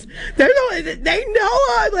behind us. They know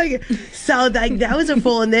us." Like, so that was a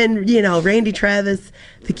full. And then Randy Travis,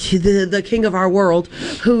 the king of our world,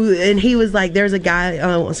 he was like, there's a guy,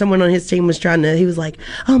 someone on his team was he was like,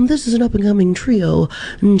 this is an up and coming trio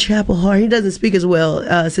in Chapel Hart. He doesn't speak as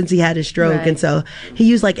well since he had his stroke, Right. and so he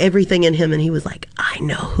used like everything in him, and he was like, "I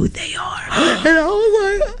know who they are." And I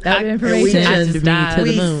was like, That and information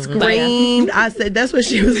we screamed. I said, that's what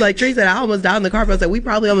she was like. Tree said, I almost died on the carpet. I said, we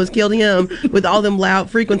probably almost killed him with all them loud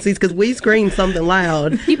frequencies because we screamed something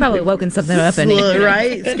loud. You probably woken something up and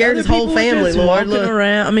right? Scared his whole family, Lord.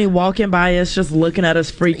 Walking by us, just looking at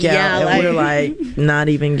us freak out. Yeah, And like- we're like, not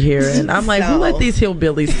even caring. I'm like, who let these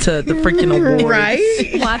hillbillies to the freaking awards? Right?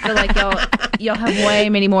 Well, I feel like y'all have way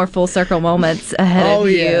many more full circle moments ahead of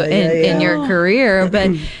you in your career.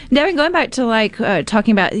 But Devin, going back to like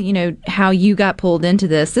talking about how you got pulled into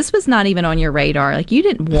this was not even on your radar. Like you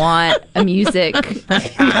didn't want a music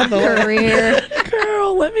career.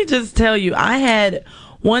 Girl, let me just tell you, I had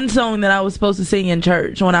one song that I was supposed to sing in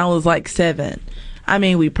church when I was like 7. I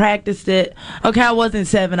mean, we practiced it. Okay, I wasn't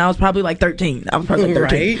 7. I was probably like 13. I was probably like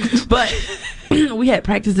 13. Right. But we had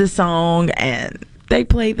practiced this song, and they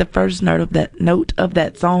played the first note of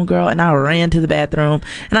that song, girl, and I ran to the bathroom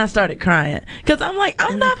and I started crying because I'm like,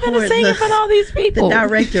 I'm not gonna sing in front of all these people. The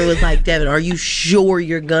director was like, "Devin, are you sure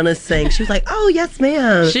you're gonna sing?" She was like, "Oh yes,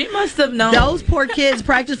 ma'am." She must have known. Those poor kids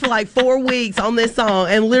practiced for like 4 weeks on this song,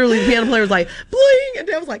 and literally the piano player was like, "Bling," and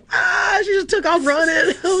Devin was like, She just took off running.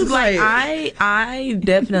 It was like I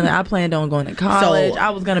definitely I planned on going to college.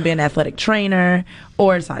 I was gonna be an athletic trainer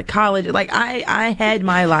or a psychologist. Like I had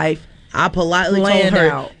my life. I politely told planned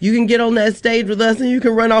her, out. "You can get on that stage with us and you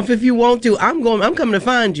can run off if you want to. I'm coming to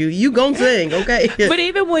find you. You gonna sing, okay?" But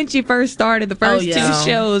even when she first started, the first two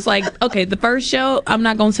shows, like, okay, the first show, I'm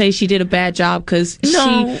not going to say she did a bad job because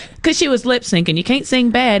she was lip syncing. You can't sing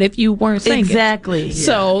bad if you weren't singing. Exactly.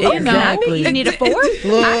 So, Exactly. You need a fourth?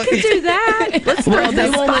 I could do that. Let's Well, they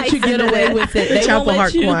won't let you get away with it. They Chapel won't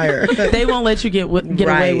Hart let you, Choir. They won't let you get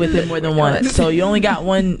away with it more than once. So you only got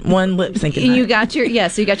one lip syncing. You got your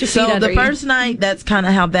so you got your feet So under the you. first night, that's kind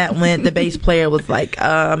of how that went. The bass player was like,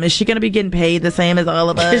 "Is she gonna be getting paid the same as all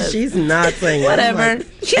of us?" She's not singing. Whatever. Like,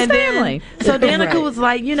 she's family. So Danica Right. was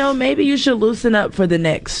like, maybe you should loosen up for the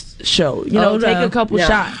next show. Take a couple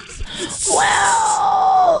shots.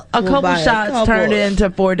 Well, a couple buy a shots couple. turned into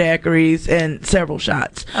 4 daiquiris and several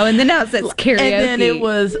shots. Oh, and then now it's karaoke. And then it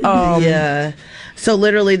was yeah. So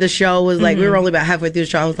literally the show was like, we were only about halfway through the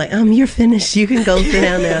show. I was like, you're finished. You can go sit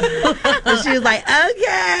down now. And she was like,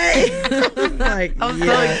 okay. I'm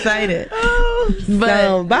so excited. But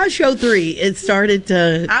so by show 3, it started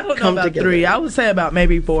to I don't know come about together. 3. I would say about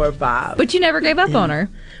maybe 4 or 5. But you never gave up on her.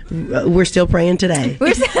 We're still praying today.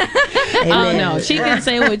 Oh no, she can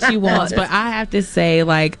say what she wants, but I have to say,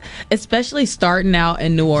 like, especially starting out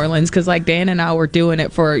in New Orleans, because like Dan and I were doing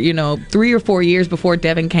it for 3 or 4 years before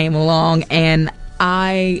Devin came along, and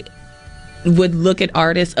I would look at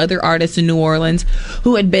other artists in New Orleans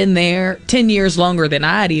who had been there 10 years longer than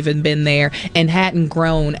I had even been there and hadn't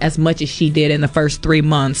grown as much as she did in the first 3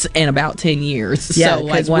 months in about 10 years. Yeah, so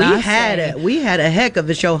like when when we had a heck of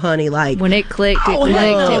a show, honey. Like when it clicked, it clicked.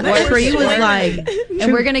 It It worked. Tree was like,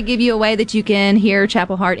 and we're going to give you a way that you can hear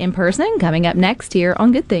Chapel Hart in person coming up next here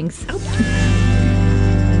on Good Things.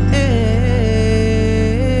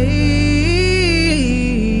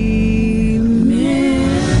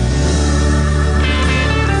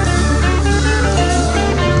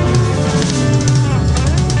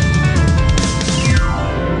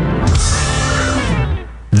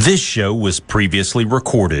 This show was previously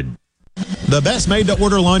recorded. The best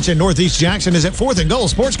made-to-order lunch in Northeast Jackson is at 4th and Goal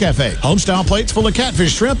Sports Cafe. Home-style plates full of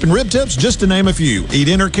catfish, shrimp, and rib tips, just to name a few. Eat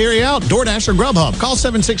in or carry out, DoorDash or Grubhub. Call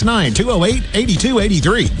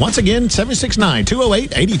 769-208-8283. Once again,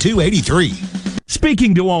 769-208-8283.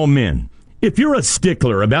 Speaking to all men, if you're a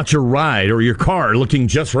stickler about your ride or your car looking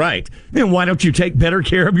just right, then why don't you take better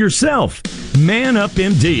care of yourself? Man Up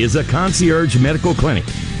MD is a concierge medical clinic,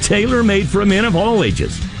 tailor-made for men of all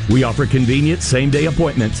ages. We offer convenient same-day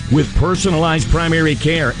appointments with personalized primary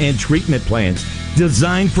care and treatment plans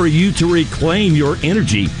designed for you to reclaim your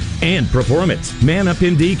energy and performance. Man Up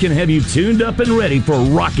MD can have you tuned up and ready for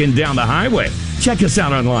rocking down the highway. Check us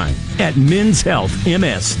out online at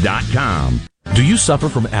menshealthms.com. Do you suffer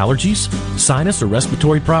from allergies, sinus, or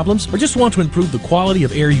respiratory problems, or just want to improve the quality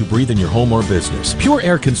of air you breathe in your home or business? Pure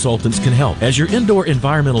Air Consultants can help. As your indoor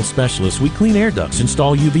environmental specialists, we clean air ducts,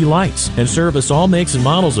 install UV lights, and service all makes and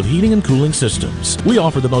models of heating and cooling systems. We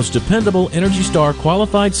offer the most dependable Energy Star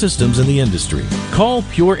qualified systems in the industry. Call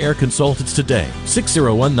Pure Air Consultants today,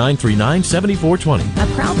 601-939-7420. A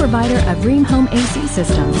proud provider of Rheem Home AC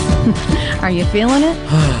systems. Are you feeling it?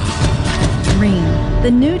 Rheem,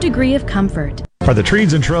 the new degree of comfort. Are the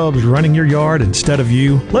trees and shrubs running your yard instead of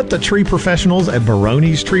you? Let the tree professionals at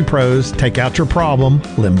Barone's Tree Pros take out your problem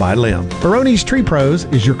limb by limb. Barone's Tree Pros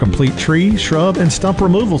is your complete tree, shrub, and stump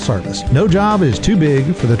removal service. No job is too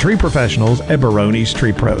big for the tree professionals at Barone's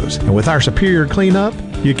Tree Pros. And with our superior cleanup,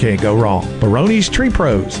 you can't go wrong. Barone's Tree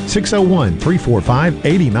Pros,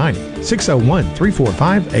 601-345-8090.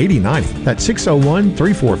 601-345-8090. That's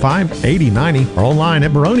 601-345-8090 or online at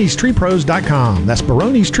baronestreepros.com. That's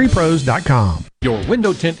baronestreepros.com. Your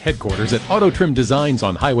window tint headquarters at Auto Trim Designs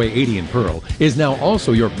on Highway 80 in Pearl is now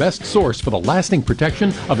also your best source for the lasting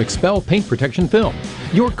protection of Expel paint protection film.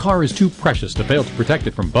 Your car is too precious to fail to protect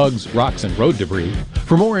it from bugs, rocks, and road debris.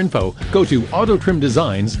 For more info, go to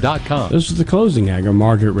autotrimdesigns.com. This is the closing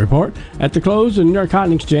agri-market report. At the close of the New York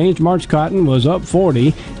Cotton Exchange, March cotton was up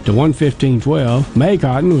 40 to 115.12. May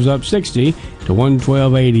cotton was up 60 to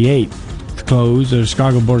 112.88. Close of the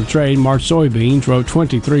Chicago Board of Trade, March soybeans were up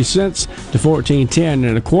 23 cents to 14.10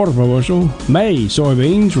 and a quarter per bushel. May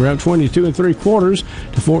soybeans were up 22 3/4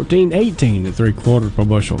 to 14.18 3/4 per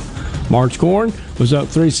bushel. March corn was up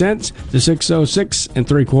 3 cents to 6.06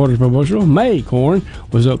 3/4 per bushel. May corn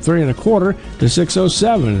was up 3 1/4 to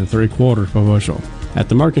 6.07 3/4 per bushel. At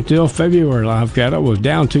the mercantile, February live cattle was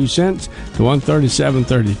down 2 cents to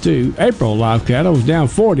 137.32. April live cattle was down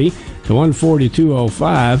 40 to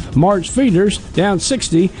 142.05. March feeders down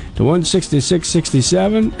 60 to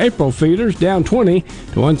 166.67. April feeders down 20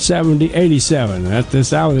 to 170.87. At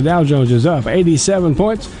this hour, the Dow Jones is up 87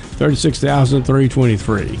 points,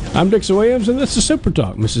 36,323. I'm Dixon Williams, and this is Super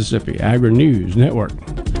Talk Mississippi Agri News Network.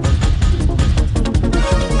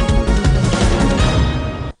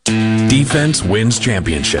 Defense wins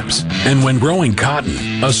championships. And when growing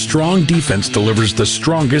cotton, a strong defense delivers the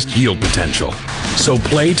strongest yield potential. So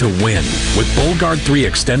play to win with Bollgard 3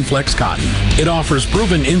 XtendFlex Cotton. It offers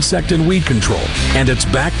proven insect and weed control, and it's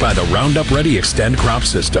backed by the Roundup Ready Extend crop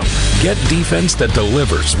system. Get defense that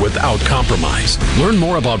delivers without compromise. Learn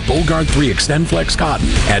more about Bollgard 3 XtendFlex Cotton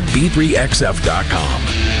at b3xf.com.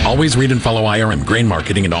 Always read and follow IRM, grain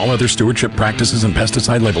marketing, and all other stewardship practices and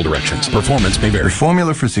pesticide label directions. Performance may vary. The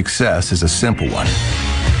formula for success is a simple one.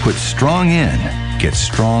 Put strong in, get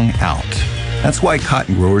strong out. That's why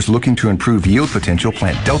cotton growers looking to improve yield potential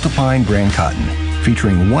plant Delta Pine brand cotton,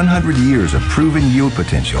 featuring 100 years of proven yield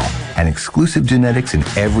potential and exclusive genetics in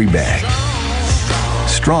every bag.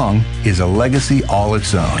 Strong is a legacy all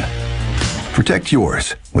its own. Protect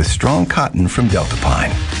yours with strong cotton from Delta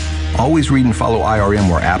Pine. Always read and follow IRM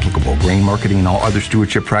where applicable, grain marketing, and all other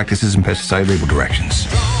stewardship practices and pesticide label directions.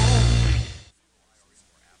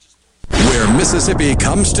 Where Mississippi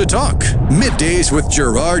comes to talk. Middays with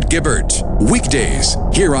Gerard Gibbert. Weekdays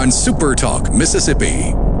here on Super Talk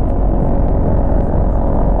Mississippi.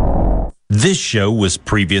 This show was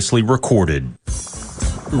previously recorded.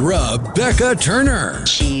 Rebecca Turner.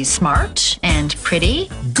 She's smart and pretty.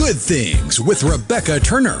 Good Things with Rebecca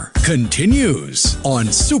Turner continues on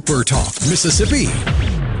Super Talk Mississippi.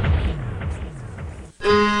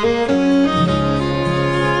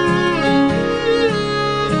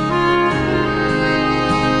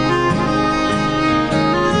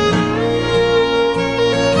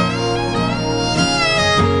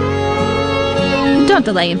 Don't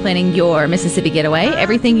delay in planning your Mississippi getaway.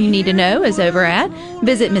 Everything you need to know is over at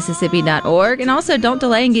visitmississippi.org. And also, don't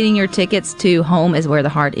delay in getting your tickets to Home is Where the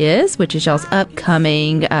Heart Is, which is y'all's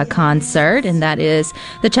upcoming concert. And that is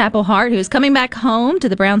the Chapel Heart, who is coming back home to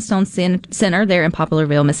the Brownstone Center there in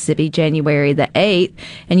Poplarville, Mississippi, January the 8th.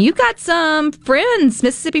 And you've got some friends,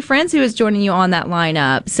 Mississippi friends, who is joining you on that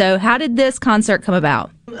lineup. So how did this concert come about?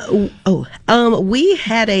 We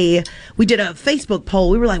did a Facebook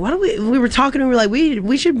poll. We were like, why don't we were talking and we were like,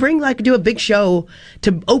 we should do a big show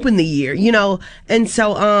to open the year, you know? And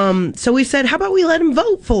so we said, how about we let them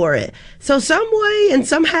vote for it? So some way and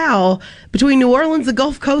somehow between New Orleans, the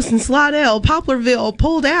Gulf Coast, and Slidell, Poplarville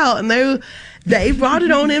pulled out, and they brought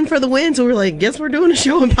it on in for the win. So we were like, guess we're doing a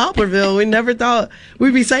show in Poplarville. We never thought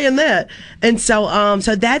we'd be saying that. And so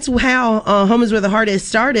so that's how Home is Where the Heart Is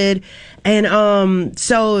started. And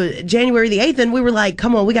so January the 8th, and we were like,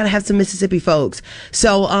 come on, we got to have some Mississippi folks.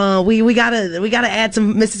 So we gotta add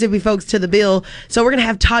some Mississippi folks to the bill. So we're gonna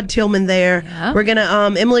have Todd Tillman there. Yeah. We're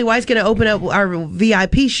gonna Emily White's gonna open up our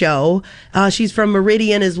VIP show. She's from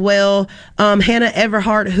Meridian as well. Hannah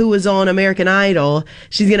Everhart, who was on American Idol,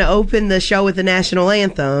 she's gonna open the show with the national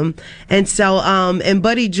anthem. And so and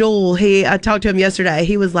Buddy Jewell, I talked to him yesterday.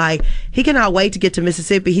 He was like, he cannot wait to get to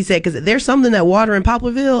Mississippi. He said, because there's something that water in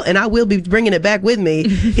Poplarville, and I will be bringing it back with me.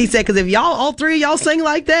 He said, because if y'all, all three of y'all sing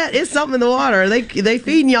like that, it's something in the water. They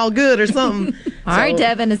feeding y'all good or something. All right,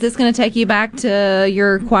 Devin, is this going to take you back to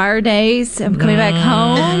your choir days? I'm coming back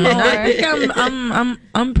home. I think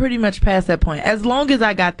I'm pretty much past that point. As long as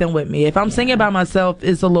I got them with me. If I'm singing by myself,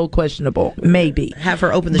 it's a little questionable. Maybe have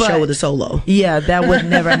her open the show with a solo. Yeah, that would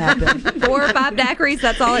never happen. 4 or 5 daiquiris.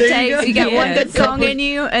 That's all it takes. You got one good song in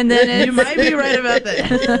you, and then you might be right about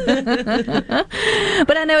that.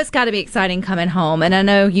 But I know it's got to be exciting coming home, and I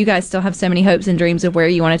know you guys still have so many hopes and dreams of where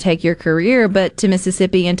you want to take your career. But to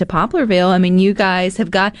Mississippi and to Poplarville, I mean, you guys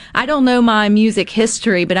have got. I don't know my music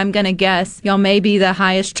history, but I'm gonna guess y'all may be the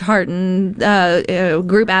highest charting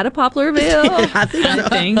group out of Poplarville. I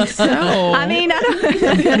think so. I mean, I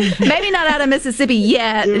don't, maybe not out of Mississippi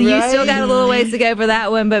yet. Right. You still got a little ways to go for that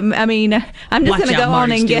one, but I mean, I'm just going to go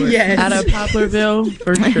on and get out of Poplarville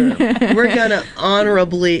for sure. We're going to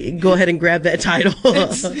honorably go ahead and grab that title.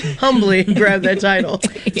 Humbly grab that title.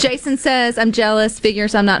 Jason says, I'm jealous,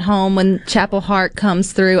 figures I'm not home when Chapel Hart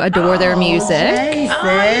comes through, adore their music.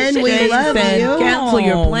 Jason, we love you. Cancel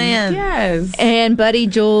your plans. Yes. And Buddy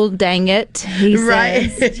Jewell, dang it, he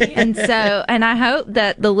says. And I hope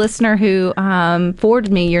that the listener who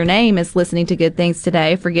forwarded me your name is listening to Good Things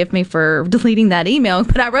Today. Forgive me for deleting that email,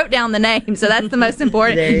 but I wrote down the name, so that's the most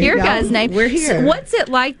important. Your guy's name. We're here. So what's it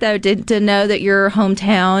like though to know that your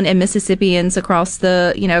hometown and Mississippians across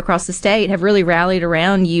the state have really rallied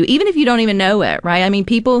around you, even if you don't even know it, right? I mean,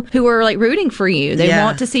 people who are like rooting for you, they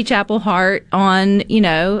want to see Chapel Hart on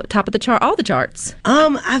top of the chart, all the charts.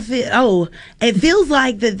 It feels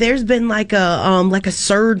like that there's been like a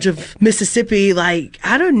surge of Mississippi, like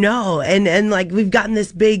I don't know, and like we've gotten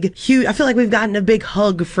this big, huge. I feel like we've gotten a big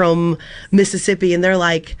hug from Mississippi, and they're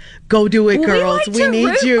like, "Go do it, girls. We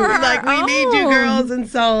need you. Like we need you, girls." And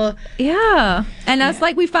so and that's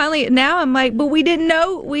like we finally. Now I'm like, but we didn't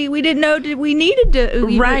know. We didn't know that we needed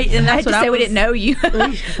to. Right, and that's I had to say we didn't know you,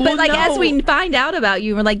 but as we find out about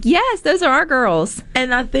you, we're like, yes, those are our girls.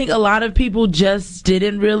 And I think a lot of people just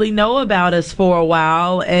didn't really know about us for a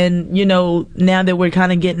while, and now that we're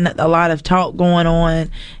kind of getting a lot of talk going on,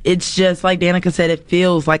 it's just like Danica said, it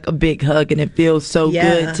feels like a big hug, and it feels so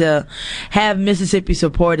good to have Mississippi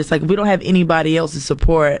support. It's like if we don't have anybody else's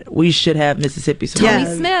support, we should have Mississippi support.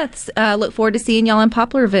 Tony Smith, look forward to seeing y'all in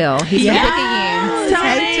Poplarville. He's from Picayune.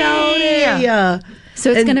 Hey, Tony. So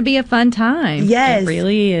it's going to be a fun time. Yes, it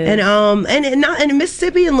really is. And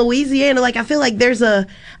Mississippi and Louisiana, like I feel like there's I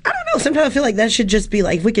don't know. Sometimes I feel like that should just be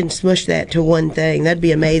like if we can smush that to one thing, that'd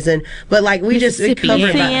be amazing. But like we just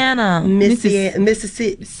covered Mississippiana.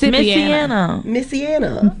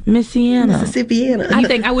 I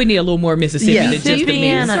think I would need a little more Mississippi than just the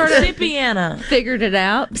Mississippiana. Figured it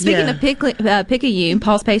out. Speaking of Picayune,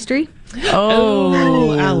 Paul's Pastry. Oh,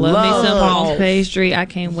 I love me some Paul's Pastry. I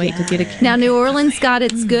can't wait to get a. Now, New Orleans got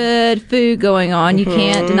its good food going on. You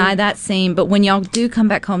can't deny that scene. But when y'all do come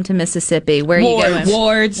back home to Mississippi, where are you going?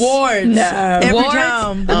 Wards. No. Every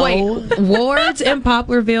time. Wait, Wards in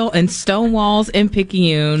Poplarville and Stonewalls in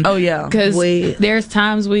Picayune. Oh, yeah. Because there's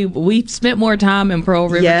times we spent more time in Pearl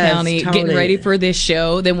River County getting ready for this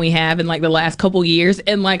show than we have in like the last couple years.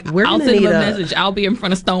 And like, I'll send them a message. I'll be in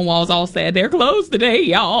front of Stonewalls all sad. They're closed today,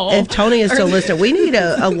 y'all. If Tony is still listening, we need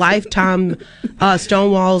a lifetime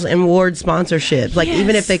Stonewalls and Ward sponsorship. Like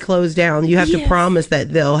even if they close down, you have to promise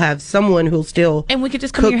that they'll have someone who'll still and we could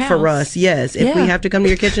just come cook to your for house. us. Yes, if we have to come to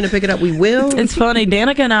your kitchen to pick it up, we will. It's funny.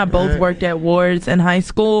 Danica and I both worked at Wards in high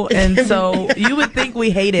school, and so you would think we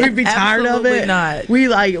hate it. We'd be tired of it. Not.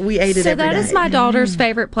 We ate it. So every that day. is my daughter's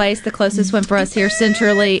favorite place. The closest one for us here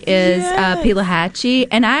centrally is Pelahatchie,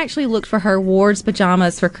 and I actually looked for her Wards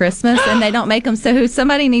pajamas for Christmas, and they don't make them. So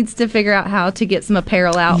somebody needs to figure out how to get some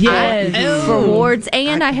apparel out for awards.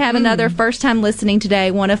 And I have another first time listening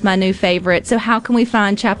today, one of my new favorites. So how can we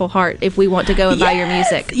find Chapel Hart if we want to go and buy your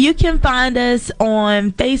music? You can find us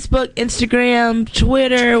on Facebook, Instagram,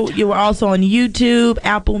 Twitter. You are also on YouTube,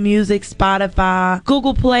 Apple Music, Spotify,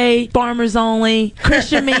 Google Play, Farmers Only,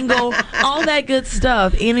 Christian Mingle, all that good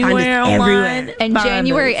stuff. Anywhere online. And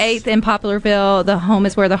January 8th in Poplarville, the home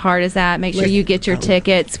is where the heart is at. Make sure you get your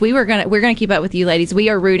tickets. We're gonna keep up with you ladies. We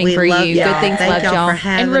are rooting for you. Good things, love y'all.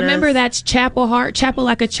 And remember, that's Chapel Hart, Chapel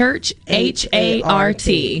like a church, HART.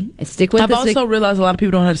 Stick with I've also realized a lot of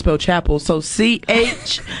people don't know how to spell chapel, so CHAPEL.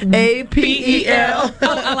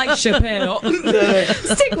 I like Chappelle.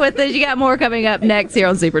 Stick with us. You got more coming up next here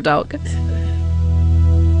on Super Talk.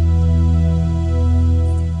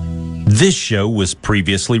 This show was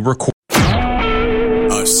previously recorded.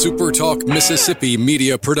 A Super Talk Mississippi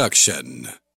media production.